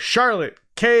Rubio, Charlotte,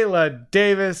 Kayla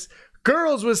Davis,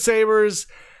 Girls with Sabers,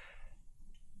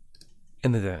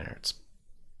 and the Den Nerds.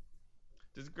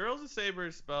 Does Girls with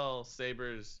Sabers spell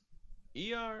Sabers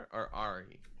ER or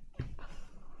RE?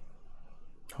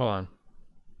 Hold on.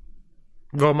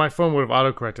 Well, my phone would have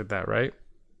autocorrected that, right?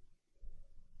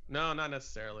 No, not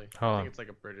necessarily. Hold I on. think it's like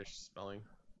a British spelling.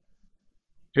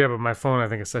 Yeah, but my phone, I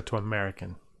think, is set to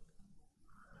American.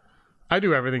 I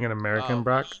do everything in American,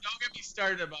 Brock. Don't get me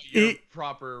started about your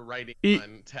proper writing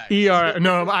on text.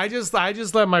 No, I just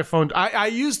let my phone. I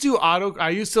used to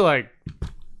like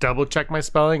double check my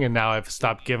spelling, and now I've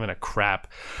stopped giving a crap.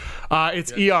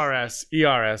 It's ERS.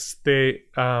 They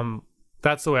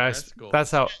that's the way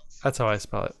that's how I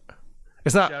spell it.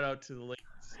 It's not. Shout out to the ladies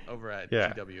over at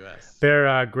GWS.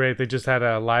 They're great. They just had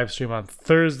a live stream on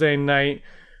Thursday night.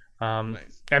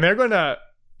 Nice. And they're gonna.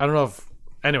 I don't know if.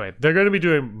 Anyway, they're going to be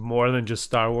doing more than just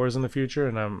Star Wars in the future,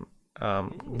 and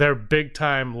they're big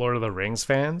time Lord of the Rings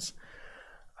fans.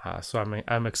 So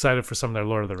I'm excited for some of their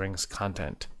Lord of the Rings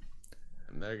content.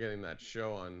 And they're getting that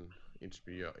show on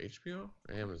HBO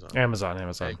or Amazon.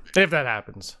 Amazon. If that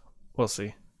happens, we'll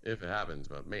see. If it happens,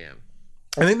 but man,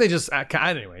 I think they just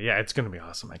anyway. Yeah, it's going to be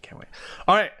awesome. I can't wait.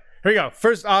 All right, here we go.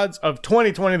 First odds of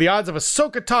 2020. The odds of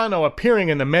Ahsoka Tano appearing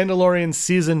in The Mandalorian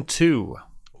season 2.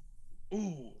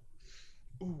 Ooh.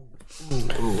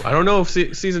 I don't know if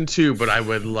season 2, but I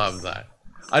would love that.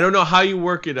 I don't know how you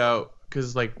work it out,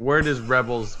 because like, where does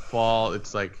Rebels fall?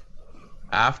 It's like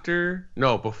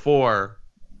before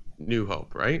New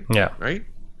Hope, right? Yeah. Right?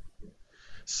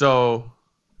 So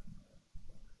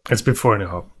it's before New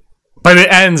Hope. But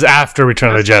it ends after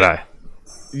Return of the Jedi.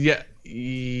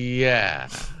 Yeah.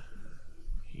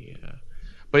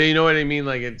 But you know what I mean?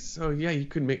 Like, it's, you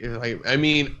could make it, like, I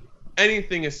mean,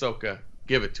 anything Ahsoka,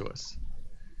 give it to us.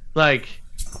 Like,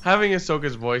 having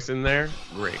Ahsoka's voice in there,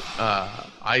 great.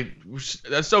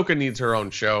 Ahsoka needs her own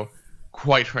show,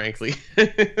 quite frankly.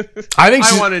 I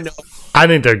want to know. I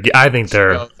think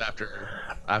they're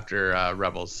after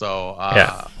Rebels. So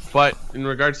But in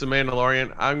regards to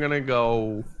Mandalorian, I'm gonna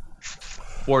go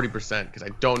 40% because I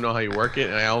don't know how you work it,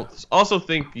 and I also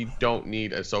think you don't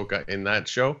need Ahsoka in that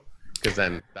show because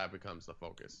then that becomes the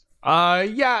focus. My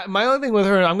only thing with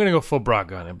her, I'm gonna go full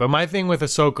Brock on it, but my thing with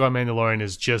Ahsoka on Mandalorian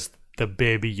is just the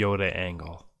Baby Yoda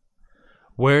angle.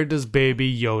 Where does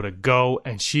Baby Yoda go?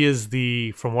 And she is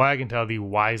from what I can tell, the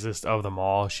wisest of them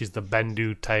all. She's the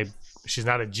Bendu type. She's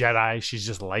not a Jedi. She's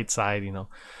just light side, and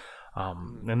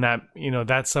that,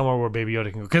 that's somewhere where Baby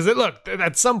Yoda can go. Because look,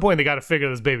 at some point they got to figure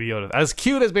this Baby Yoda. As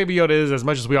cute as Baby Yoda is, as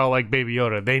much as we all like Baby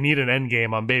Yoda, they need an end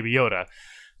game on Baby Yoda.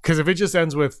 Because if it just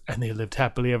ends with "and they lived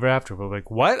happily ever after," we're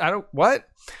like, what?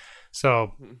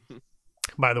 So,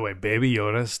 by the way, Baby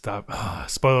Yoda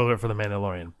spoiler alert for The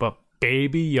Mandalorian, but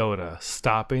Baby Yoda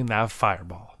stopping that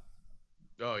fireball.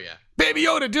 Oh yeah, Baby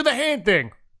Yoda, do the hand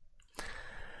thing.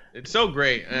 It's so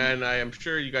great, and I am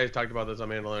sure you guys talked about this on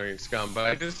Mandalorian Scum,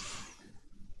 but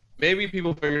maybe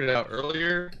people figured it out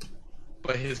earlier,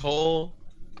 but I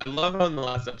love how in the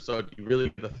last episode you really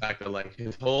get the fact that like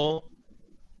his whole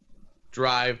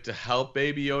drive to help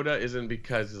Baby Yoda isn't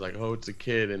because he's like, oh, it's a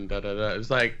kid and da da da. It's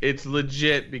like it's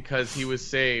legit because he was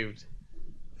saved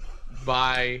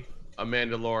by a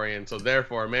Mandalorian, so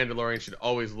therefore a Mandalorian should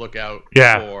always look out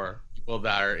for people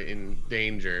that are in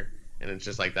danger, and it's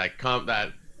just like that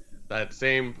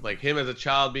same like him as a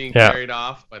child being carried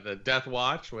off by the Death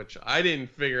Watch, which I didn't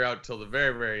figure out till the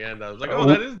very, very end. I was like, oh,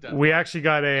 that is Death Watch. We actually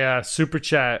got a super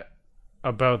chat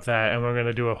about that, and we're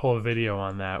gonna do a whole video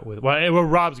on that.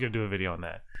 Rob's gonna do a video on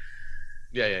that.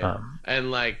 Yeah. And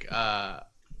like,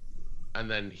 and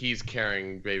then he's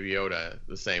carrying Baby Yoda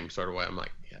the same sort of way. I'm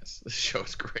like, yes, this show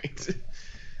is great.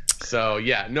 So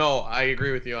yeah, no, I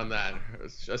agree with you on that.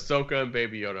 Ahsoka and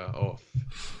Baby Yoda,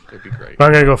 it'd be great.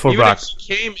 I'm gonna go full Brock. If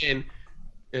she came in,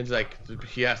 and it's like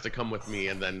he has to come with me,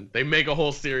 and then they make a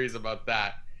whole series about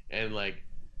that, and like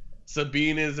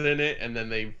Sabine is in it, and then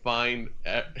they find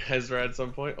Ezra at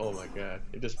some point. Oh my god,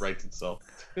 it just writes itself.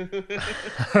 I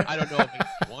don't know if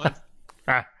it wants.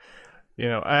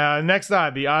 Next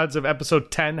on the odds of episode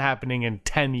 10 happening in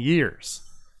 10 years.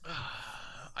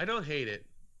 I don't hate it.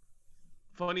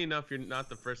 Funny enough, you're not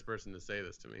the first person to say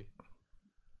this to me.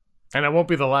 And I won't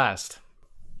be the last.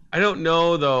 I don't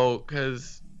know, though,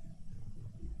 because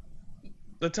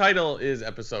the title is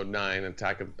Episode 9,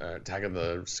 Attack of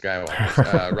the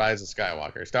Skywalkers, Rise of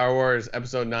Skywalker. Star Wars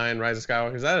Episode 9, Rise of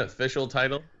Skywalker. Is that an official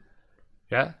title?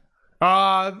 Yeah.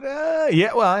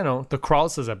 Yeah, well, I know. The crawl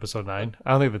says Episode 9.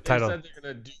 I don't think the title... They said they're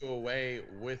going to do away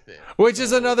with it. Which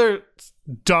is another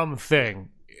dumb thing.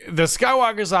 The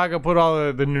Skywalker saga put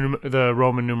all the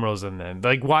Roman numerals in there.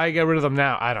 Like, why get rid of them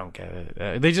now? I don't get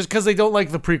it. They just because they don't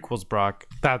like the prequels, Brock.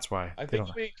 That's why. I think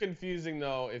it'll be confusing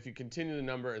though if you continue the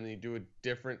number and then you do a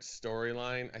different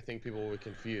storyline. I think people will be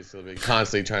confused. They'll be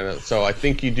constantly trying to. So I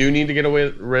think you do need to get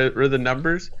rid of the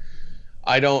numbers.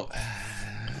 I don't.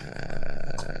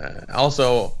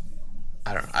 Also,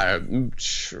 I don't.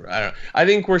 I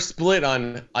think we're split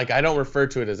on. Like, I don't refer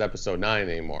to it as Episode 9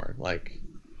 anymore. Like.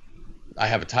 I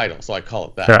have a title, so I call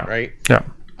it that, right? Yeah.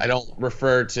 I don't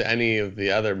refer to any of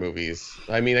the other movies.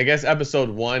 I mean, I guess Episode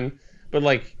 1, but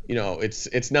like,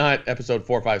 it's not Episode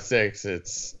 4, 5, 6.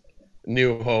 It's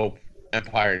New Hope,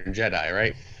 Empire, and Jedi,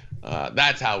 right?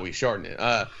 That's how we shorten it.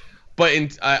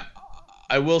 But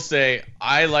I will say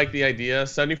I like the idea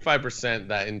 75%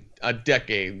 that in a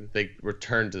decade they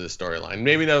return to the storyline.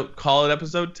 Maybe they'll call it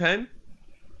Episode 10.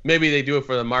 Maybe they do it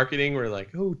for the marketing. We're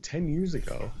like, 10 years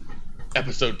ago,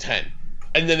 Episode 10.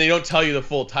 And then they don't tell you the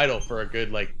full title for a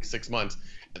good 6 months.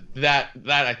 That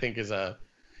I think is a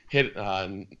hit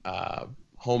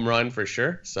home run for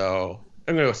sure. So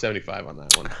I'm gonna go 75 on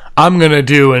that one. I'm gonna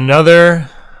do another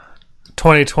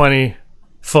 2020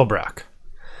 full Brock.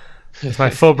 My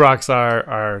full Brocks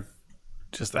are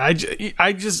just I know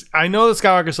the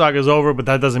Skywalker saga is over, but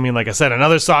that doesn't mean, like I said,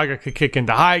 another saga could kick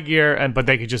into high gear, but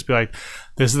they could just be like,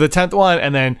 this is the 10th one,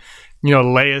 and then.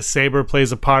 Leia's saber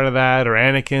plays a part of that, or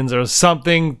Anakin's, or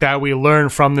something that we learn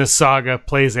from this saga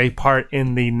plays a part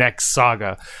in the next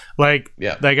saga. Like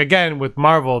again with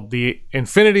Marvel, the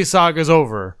Infinity Saga is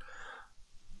over,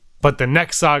 but the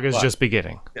next saga is just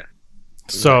beginning. Yeah.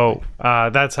 So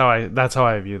that's how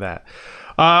I view that.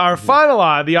 Our final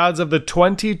odd, the odds of the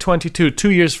 2022, 2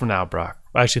 years from now, Brock.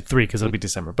 Actually 3 because it'll be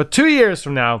December, but 2 years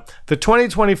from now, the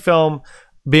 2020 film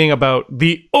being about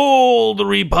the Old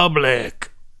Republic.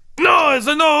 No, it's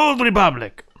an Old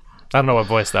Republic. I don't know what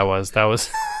voice that was.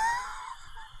 That's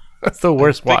the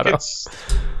worst Watto.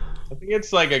 I think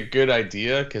it's like a good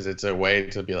idea because it's a way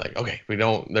to be like, okay,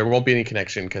 there won't be any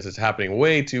connection because it's happening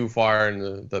way too far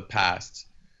in the past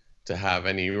to have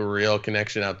any real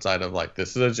connection outside of like,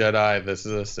 this is a Jedi, this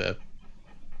is a Sith.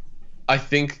 I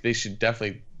think they should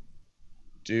definitely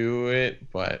do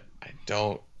it, but I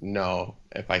don't know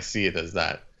if I see it as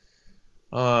that.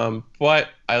 But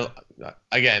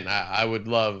I would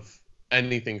love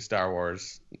anything Star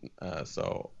Wars.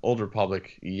 So Old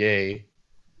Republic, yay.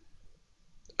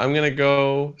 I'm gonna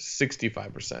go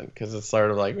 65% because it's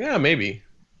sort of like, yeah, maybe.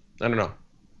 I don't know.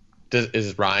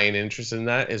 Is Ryan interested in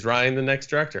that? Is Ryan the next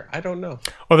director? I don't know.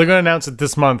 Well, they're gonna announce it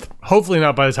this month. Hopefully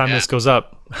not by the time this goes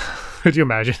up. Could you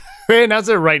imagine? They announce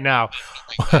it right now.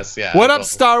 Yes, yeah. What up,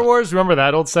 Star Wars? Remember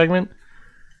that old segment?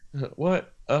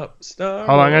 What? up Star Hold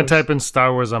on, I'm going Wars. to type in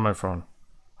Star Wars on my phone.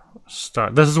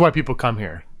 This is why people come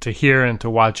here, to hear and to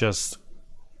watch us.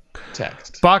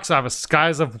 Text. Box office,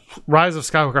 Rise of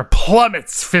Skywalker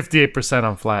plummets 58%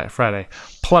 on Friday.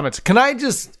 Plummets. Can I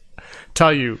just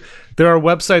tell you, there are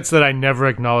websites that I never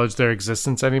acknowledge their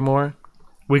existence anymore.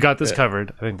 We got this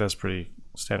covered. I think that's pretty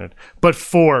standard. But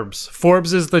Forbes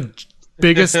is the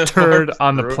biggest turd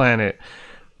on the planet.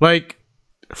 Like,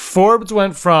 Forbes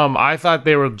went from, I thought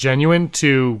they were genuine,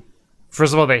 to,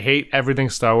 first of all, they hate everything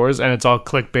Star Wars, and it's all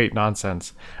clickbait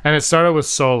nonsense. And it started with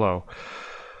Solo.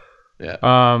 Yeah.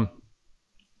 But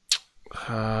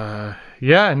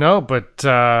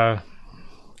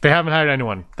they haven't hired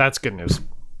anyone. That's good news.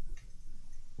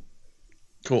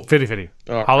 Cool. 50-50.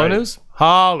 All Hollow right. news?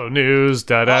 Hollow news.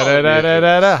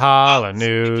 Da-da-da-da-da-da. Hollow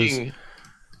news.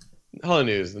 Hollow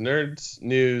news. The nerds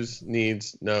news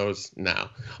needs knows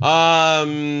now. I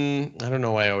don't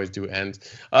know why I always do ends.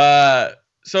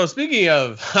 So speaking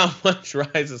of how much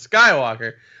Rise of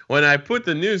Skywalker, when I put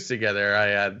the news together, I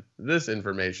had this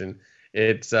information.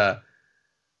 It's the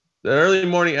early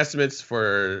morning estimates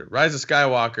for Rise of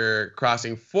Skywalker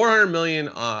crossing 400 million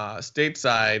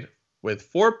stateside,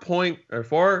 with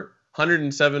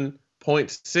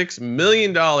 $407.6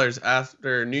 million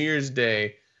after New Year's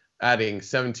Day, adding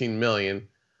 17 million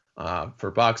for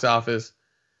box office.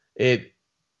 It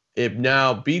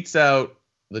now beats out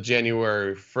the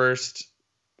January 1st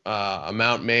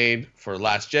amount made for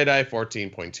Last Jedi,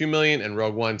 14.2 million, and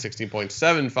Rogue One,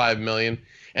 16.75 million,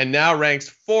 and now ranks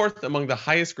fourth among the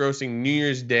highest grossing New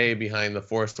Year's Day, behind The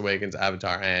Force Awakens,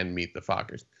 Avatar, and Meet the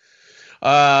Fockers.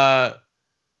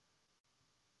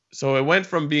 So it went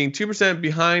from being 2%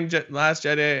 behind Last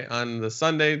Jedi on the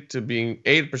Sunday to being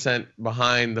 8%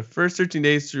 behind the first 13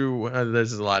 days through.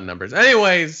 This is a lot of numbers.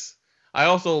 Anyways, I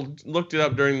also looked it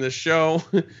up during the show.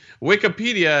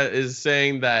 Wikipedia is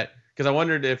saying that, because I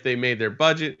wondered if they made their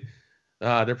budget.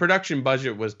 Their production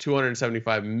budget was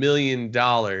 $275 million.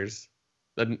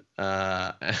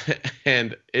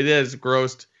 And it has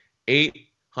grossed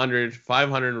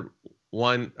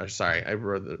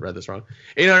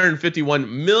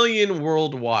 851 million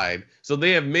worldwide. So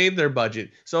they have made their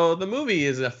budget. So the movie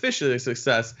is officially a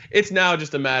success. It's now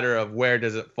just a matter of where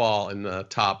does it fall in the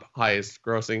top highest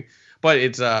grossing. But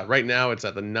it's right now it's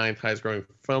at the 9th highest growing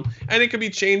film, and it could be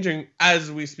changing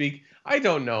as we speak. I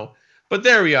don't know, but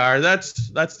there we are. That's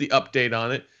the update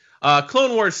on it.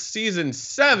 Clone Wars season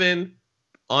 7,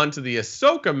 onto the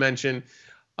Ahsoka mention.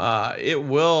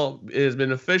 It has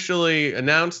been officially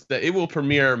announced that it will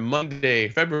premiere Monday,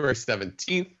 February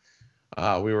 17th.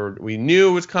 We knew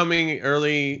it was coming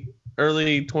early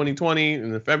 2020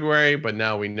 in February, but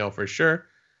now we know for sure.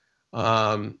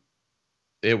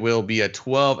 It will be a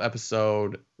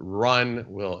 12-episode run.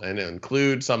 And it'll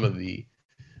include some of the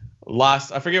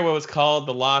lost, I forget what it was called,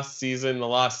 the lost season, the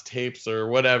lost tapes, or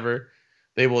whatever.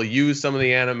 They will use some of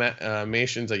the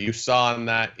animations that you saw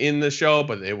in the show,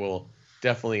 but they will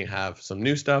definitely have some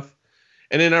new stuff.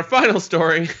 And in our final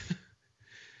story,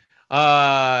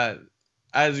 as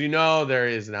you know, there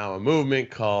is now a movement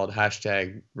called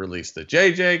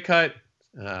 #ReleaseTheJJ Cut,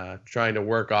 trying to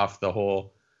work off the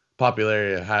whole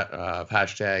popularity of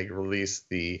 #Release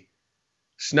the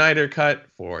Snyder Cut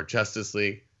for Justice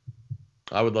League.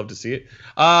 I would love to see it.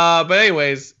 But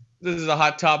anyways, this is a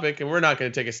hot topic, and we're not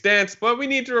going to take a stance, but we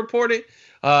need to report it.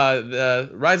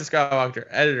 The Rise of Skywalker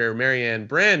editor, Marianne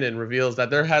Brandon, reveals that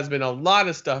there has been a lot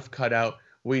of stuff cut out.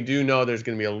 We do know there's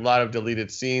going to be a lot of deleted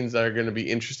scenes that are going to be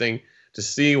interesting to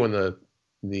see when the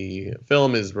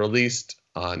film is released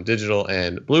on digital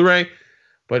and Blu-ray.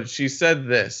 But she said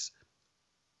this: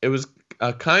 it was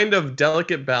a kind of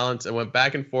delicate balance and went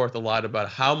back and forth a lot about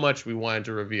how much we wanted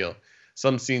to reveal.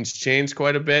 Some scenes changed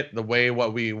quite a bit, the way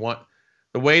that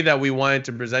we wanted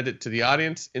to present it to the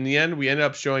audience. In the end, we ended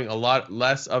up showing a lot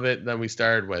less of it than we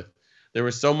started with. There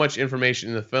was so much information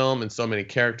in the film and so many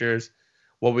characters.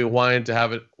 What we wanted to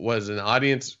have it was an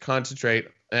audience concentrate,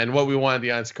 and what we wanted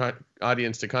the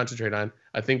audience to concentrate on.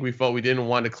 I think we felt we didn't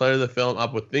want to clutter the film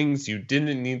up with things you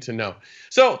didn't need to know.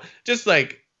 So just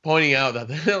like pointing out that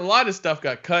a lot of stuff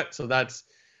got cut. So that's,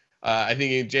 I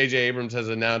think J.J. Abrams has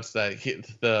announced that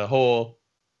the whole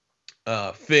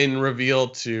Finn reveal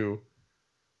to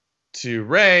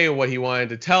Rey, what he wanted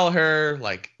to tell her,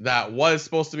 like that was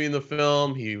supposed to be in the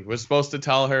film. He was supposed to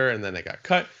tell her, and then it got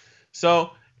cut. So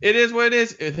it is what it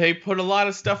is. They put a lot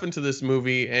of stuff into this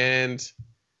movie, and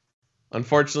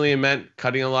unfortunately it meant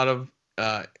cutting a lot of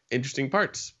interesting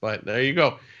parts. But there you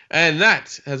go. And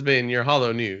that has been your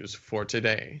Hollow News for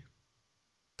today.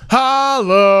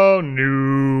 Hollow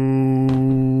News.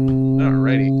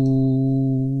 Alrighty.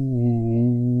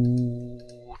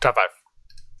 Top 5.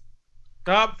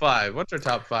 Top 5. What's our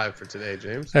top 5 for today,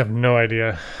 James? I have no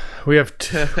idea. We have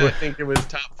I think it was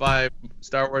top 5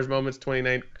 Star Wars moments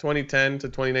 2010 to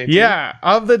 2019. Yeah,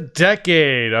 of the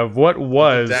decade of what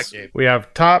was. We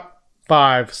have top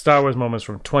 5 Star Wars moments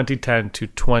from 2010 to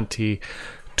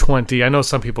 2020. I know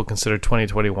some people consider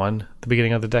 2021 the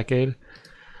beginning of the decade,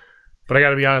 but I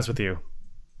got to be honest with you.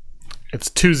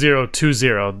 It's 2020.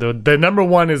 The number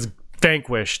one is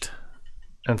vanquished,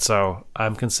 and so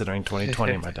I'm considering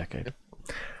 2020 my decade.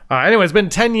 Anyway, it's been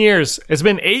 10 years. It's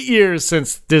been 8 years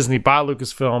since Disney bought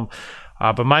Lucasfilm.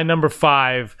 But my number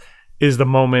 5 is the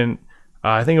moment,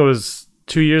 I think it was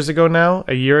 2 years ago now,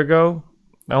 a year ago,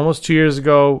 almost 2 years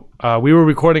ago. We were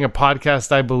recording a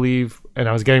podcast, I believe, and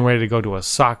I was getting ready to go to a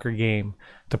soccer game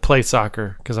to play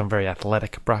soccer because I'm very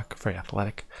athletic, Brock, very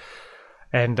athletic.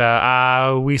 And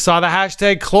we saw the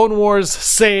hashtag Clone Wars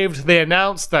saved. They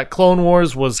announced that Clone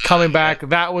Wars was coming back.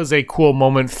 That was a cool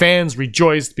moment. Fans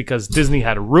rejoiced because Disney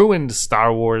had ruined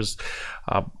Star Wars.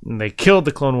 And they killed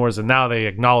the Clone Wars, and now they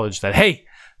acknowledge that, hey,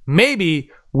 maybe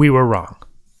we were wrong.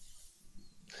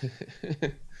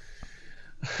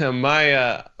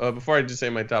 Before I just say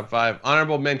my top 5,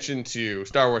 honorable mention to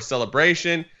Star Wars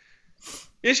Celebration.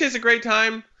 It's just a great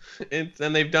time. And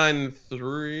they've done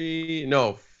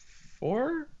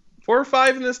 4 or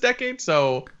 5 in this decade,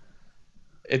 so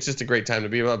it's just a great time to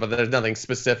be about, but there's nothing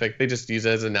specific. They just use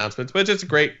it as announcements, but it's just a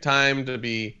great time to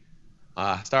be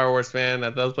a Star Wars fan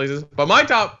at those places. But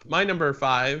my number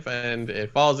 5, and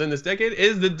it falls in this decade,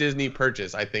 is the Disney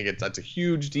purchase. I think that's a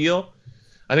huge deal.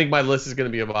 I think my list is going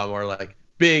to be a lot more like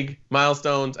big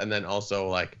milestones and then also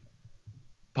like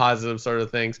positive sort of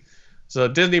things. So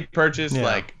Disney purchase,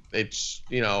 like it's,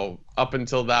 up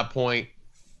until that point,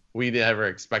 we never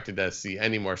expected to see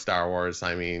any more Star Wars.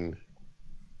 I mean,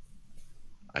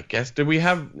 I guess,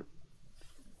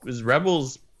 was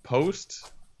Rebels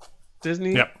post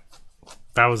Disney? Yep.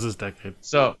 That was this decade.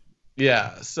 So,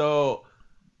 yeah. So,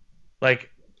 like,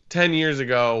 10 years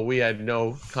ago, we had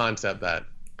no concept that,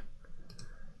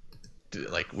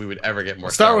 like, we would ever get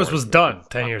more Star Wars was done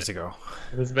 10 years ago.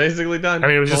 It was basically done. I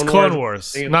mean, it was just Clone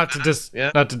Wars. Not to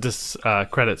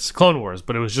discredit Clone Wars,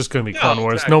 but it was just going to be Clone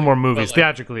Wars. No more movies.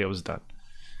 Theatrically, it was done.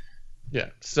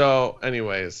 Yeah. So,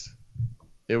 anyways,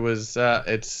 it was.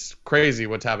 It's crazy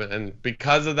what's happened, and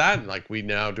because of that, like, we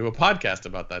now do a podcast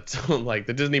about that. So, like,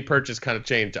 the Disney purchase kind of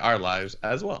changed our lives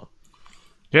as well.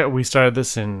 Yeah, we started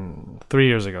this in 3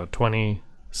 years ago,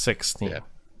 2016. Yeah.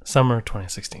 Summer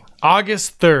 2016.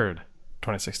 August 3rd,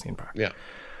 2016. Yeah.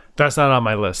 That's not on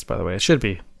my list, by the way. It should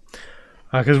be,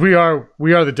 because we are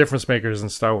the difference makers in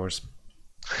Star Wars.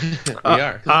 We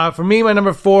are. For me, my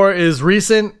number 4 is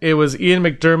recent. It was Ian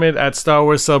McDiarmid at Star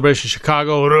Wars Celebration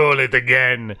Chicago. Roll it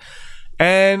again,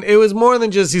 and it was more than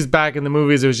just he's back in the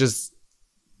movies. It was just,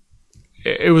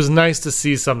 it was nice to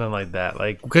see something like that,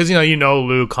 like because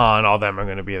Luke, Han, all them are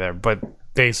going to be there, but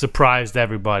they surprised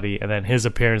everybody, and then his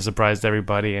appearance surprised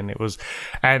everybody, and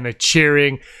the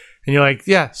cheering. And you're like,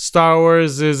 yeah, Star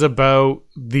Wars is about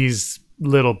these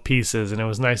little pieces, and it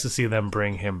was nice to see them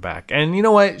bring him back. And you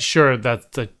know what? Sure,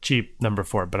 that's a cheap number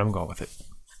 4, but I'm going with it.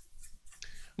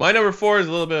 My number 4 is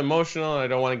a little bit emotional. I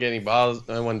don't want to get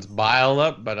anyone's biled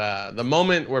up, but the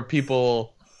moment where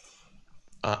people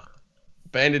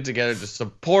banded together to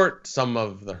support some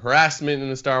of the harassment in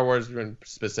the Star Wars,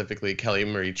 specifically Kelly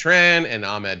Marie Tran and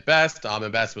Ahmed Best.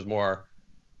 Ahmed Best was more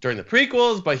during the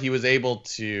prequels, but he was able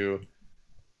to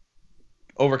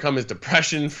overcome his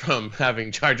depression from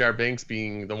having Jar Jar Binks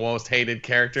being the most hated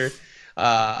character.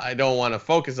 I don't want to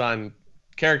focus on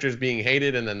characters being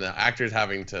hated and then the actors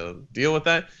having to deal with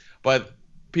that, but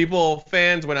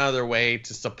fans went out of their way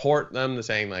to support them,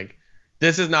 saying like,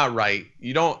 this is not right.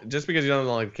 You don't, just because you don't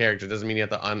like the character doesn't mean you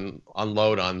have to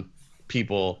unload on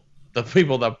the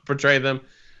people that portray them.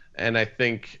 And I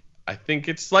think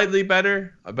it's slightly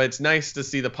better, but it's nice to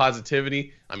see the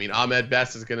positivity. I mean, Ahmed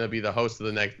Best is going to be the host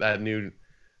of that new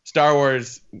Star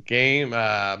Wars game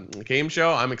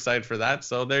show. I'm excited for that.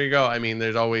 So there you go. I mean,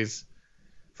 there's always,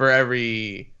 for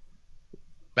every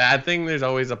bad thing, there's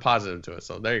always a positive to it.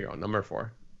 So there you go. Number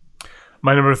 4.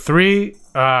 My number 3,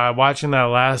 watching that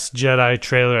Last Jedi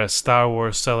trailer at Star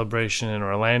Wars Celebration in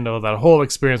Orlando. That whole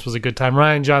experience was a good time.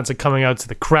 Rian Johnson coming out to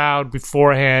the crowd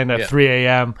beforehand at 3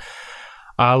 a.m.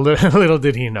 Little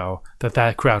did he know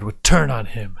that crowd would turn on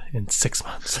him in 6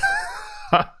 months.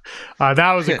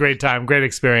 That was a great time, great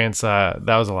experience. That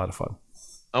was a lot of fun.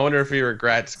 I wonder if he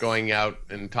regrets going out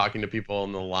and talking to people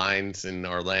in the lines in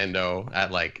Orlando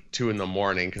at like 2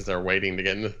 a.m. because they're waiting to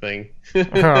get in the thing.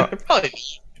 Probably.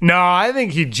 No, I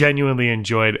think he genuinely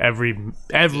enjoyed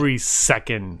every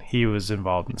second he was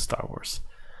involved in Star Wars.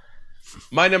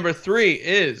 My number 3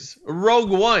 is Rogue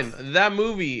One. That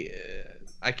movie,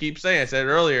 I keep saying, I said it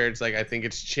earlier, it's like I think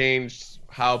it's changed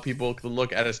how people can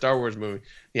look at a Star Wars movie.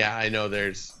 Yeah, I know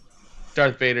there's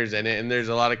Darth Vader's in it, and there's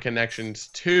a lot of connections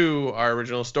to our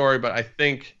original story, but I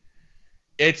think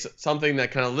it's something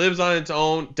that kind of lives on its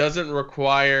own, doesn't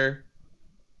require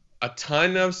a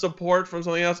ton of support from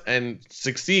something else, and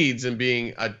succeeds in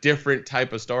being a different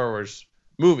type of Star Wars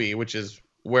movie, which is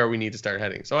where we need to start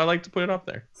heading. So I like to put it up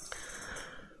there.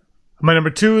 My number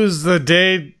 2 is the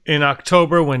day in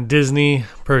October when Disney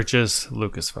purchased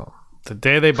Lucasfilm. The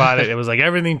day they bought it, it was like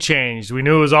everything changed. We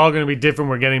knew it was all going to be different.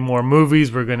 We're getting more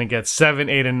movies. We're going to get 7,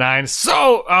 8, and 9.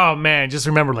 So, oh man, just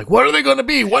remember, like, what are they going to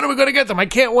be? When are we going to get them? I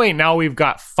can't wait. Now we've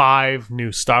got 5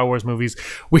 new Star Wars movies.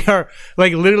 We are,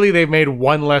 like, literally, they've made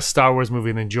one less Star Wars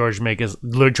movie than George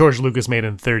Lucas made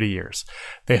in 30 years.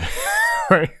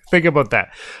 Think about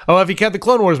that. Oh, if you count the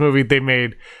Clone Wars movie, they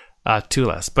made 2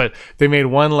 less. But they made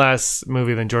one less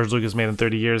movie than George Lucas made in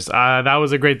 30 years. That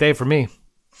was a great day for me.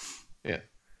 Yeah.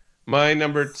 My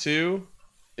number 2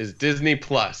 is Disney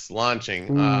Plus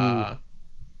launching.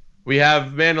 We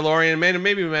have Mandalorian.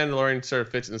 Maybe Mandalorian sort of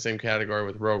fits in the same category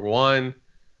with Rogue One.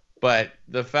 But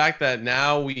the fact that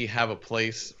now we have a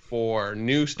place for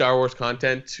new Star Wars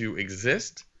content to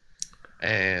exist.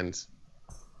 And,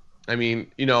 I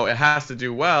mean, you know, it has to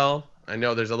do well. I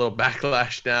know there's a little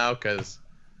backlash now because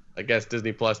I guess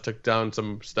Disney Plus took down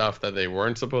some stuff that they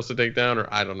weren't supposed to take down,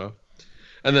 or I don't know.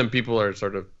 And then people are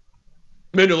sort of,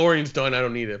 Mandalorian's done, I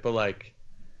don't need it. But, like,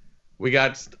 we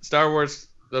got Star Wars,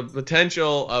 the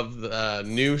potential of the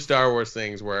new Star Wars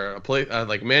things where a place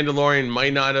like Mandalorian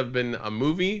might not have been a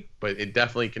movie, but it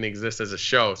definitely can exist as a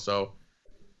show. So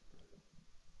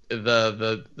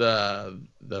the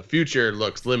future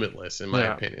looks limitless in my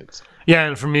opinion. Yeah,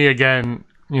 and for me, again,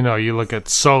 you know, you look at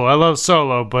Solo. I love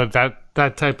Solo, but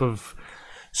that type of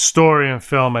story and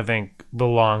film, I think,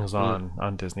 belongs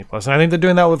on Disney Plus, and I think they're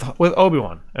doing that with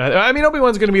Obi-Wan. I mean,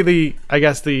 Obi-Wan's going to be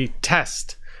the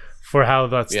test for how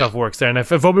that stuff works there. And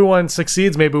if Obi-Wan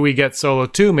succeeds, maybe we get Solo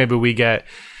 2, maybe we get,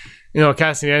 you know,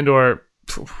 Cassian Andor.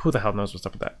 Who the hell knows what's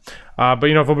up with that? But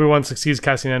you know, if Obi-Wan succeeds,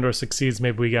 Cassian Andor succeeds,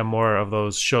 maybe we get more of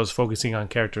those shows focusing on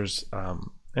characters.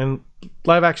 And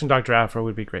live action Dr. Aphra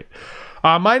would be great.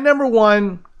 My number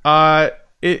 1,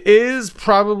 it is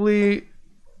probably,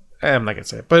 I'm not gonna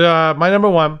say it, but my number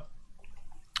 1.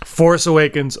 Force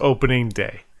Awakens opening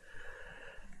day.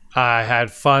 I had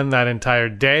fun that entire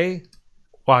day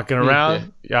walking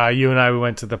around. You and I, we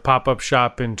went to the pop-up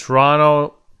shop in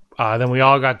Toronto. Then we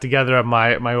all got together at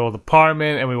my old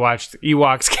apartment and we watched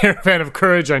Ewoks Caravan of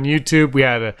Courage on YouTube. We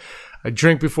had a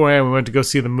drink beforehand. We went to go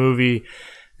see the movie,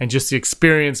 and just the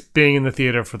experience being in the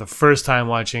theater for the first time,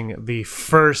 watching the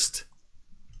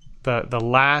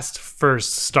last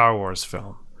Star Wars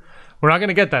film. We're not going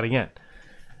to get that again.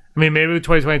 I mean, maybe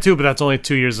 2022, but that's only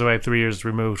 2 years away, 3 years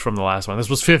removed from the last one. This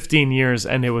was 15 years,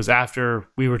 and it was after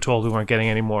we were told we weren't getting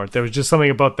any more. There was just something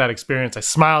about that experience. I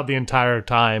smiled the entire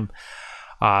time.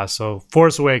 So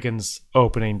Force Awakens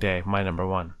opening day, my number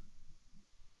 1.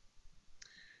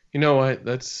 You know what?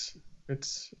 It's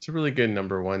a really good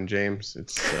number 1, James.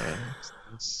 It's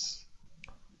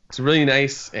really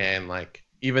nice, and like,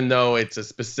 even though it's a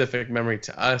specific memory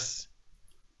to us,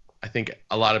 I think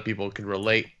a lot of people can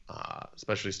relate,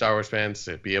 especially Star Wars fans,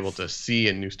 to be able to see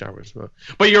a new Star Wars movie.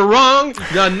 But you're wrong.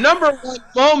 The number 1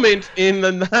 moment in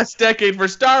the last decade for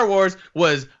Star Wars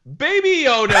was Baby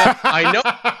Yoda. I know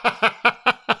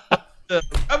the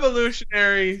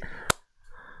revolutionary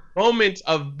moment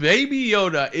of Baby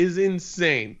Yoda is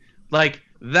insane. Like,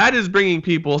 that is bringing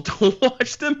people to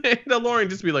watch The Mandalorian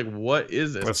just be like, what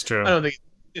is this? That's true. I don't think,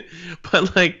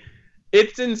 but like,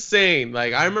 it's insane.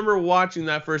 Like, I remember watching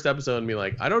that first episode and be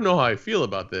like, I don't know how I feel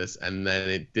about this, and then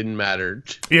it didn't matter.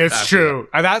 Yeah, it's true.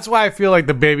 And that's why I feel like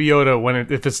the Baby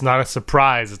Yoda, if it's not a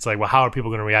surprise, it's like, well, how are people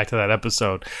going to react to that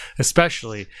episode?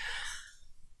 Especially.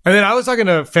 And then I was talking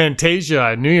to Fantasia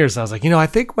at New Year's, and I was like, you know, I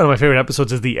think one of my favorite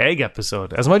episodes is the egg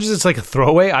episode. As much as it's like a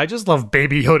throwaway, I just love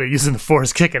Baby Yoda using the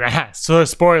Force kicking ass. So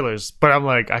spoilers, but I'm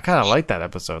like, I kind of like that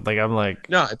episode. Like, I'm like,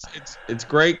 no, it's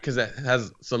great because it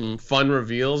has some fun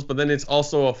reveals, but then it's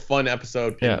also a fun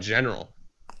episode in general.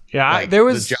 Yeah, like, there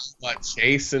was the Jawa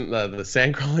chase and the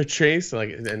Sandcrawler chase, like,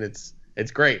 and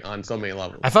it's great on so many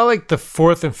levels. I felt like the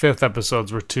 4th and 5th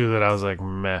episodes were 2 that I was like,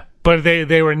 meh, but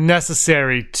they were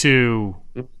necessary to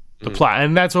the plot,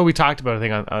 and that's what we talked about. I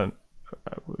think on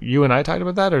you and I talked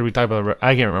about that, or we talked about.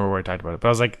 I can't remember where we talked about it, but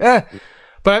I was like, but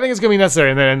I think it's gonna be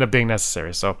necessary, and then end up being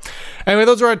necessary. So, anyway,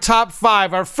 those are our top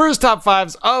 5, our first top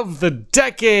 5s of the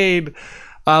decade.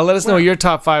 Let us know what your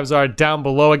top 5s are down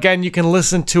below. Again, you can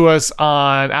listen to us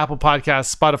on Apple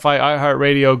Podcasts, Spotify,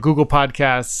 iHeartRadio, Google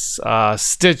Podcasts,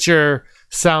 Stitcher,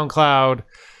 SoundCloud.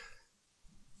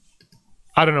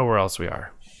 I don't know where else we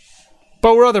are,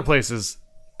 but we're other places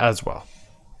as well.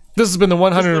 This has been the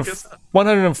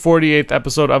 148th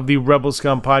episode of the Rebel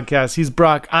Scum podcast. He's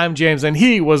Brock, I'm James, and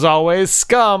he was always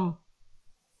Scum.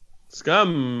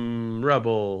 Scum,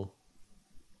 Rebel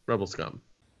Scum.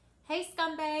 Hey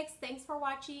scumbags, thanks for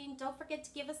watching. Don't forget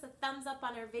to give us a thumbs up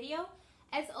on our video.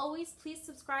 As always, please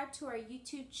subscribe to our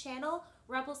YouTube channel,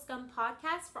 Rebel Scum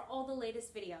Podcast, for all the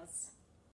latest videos.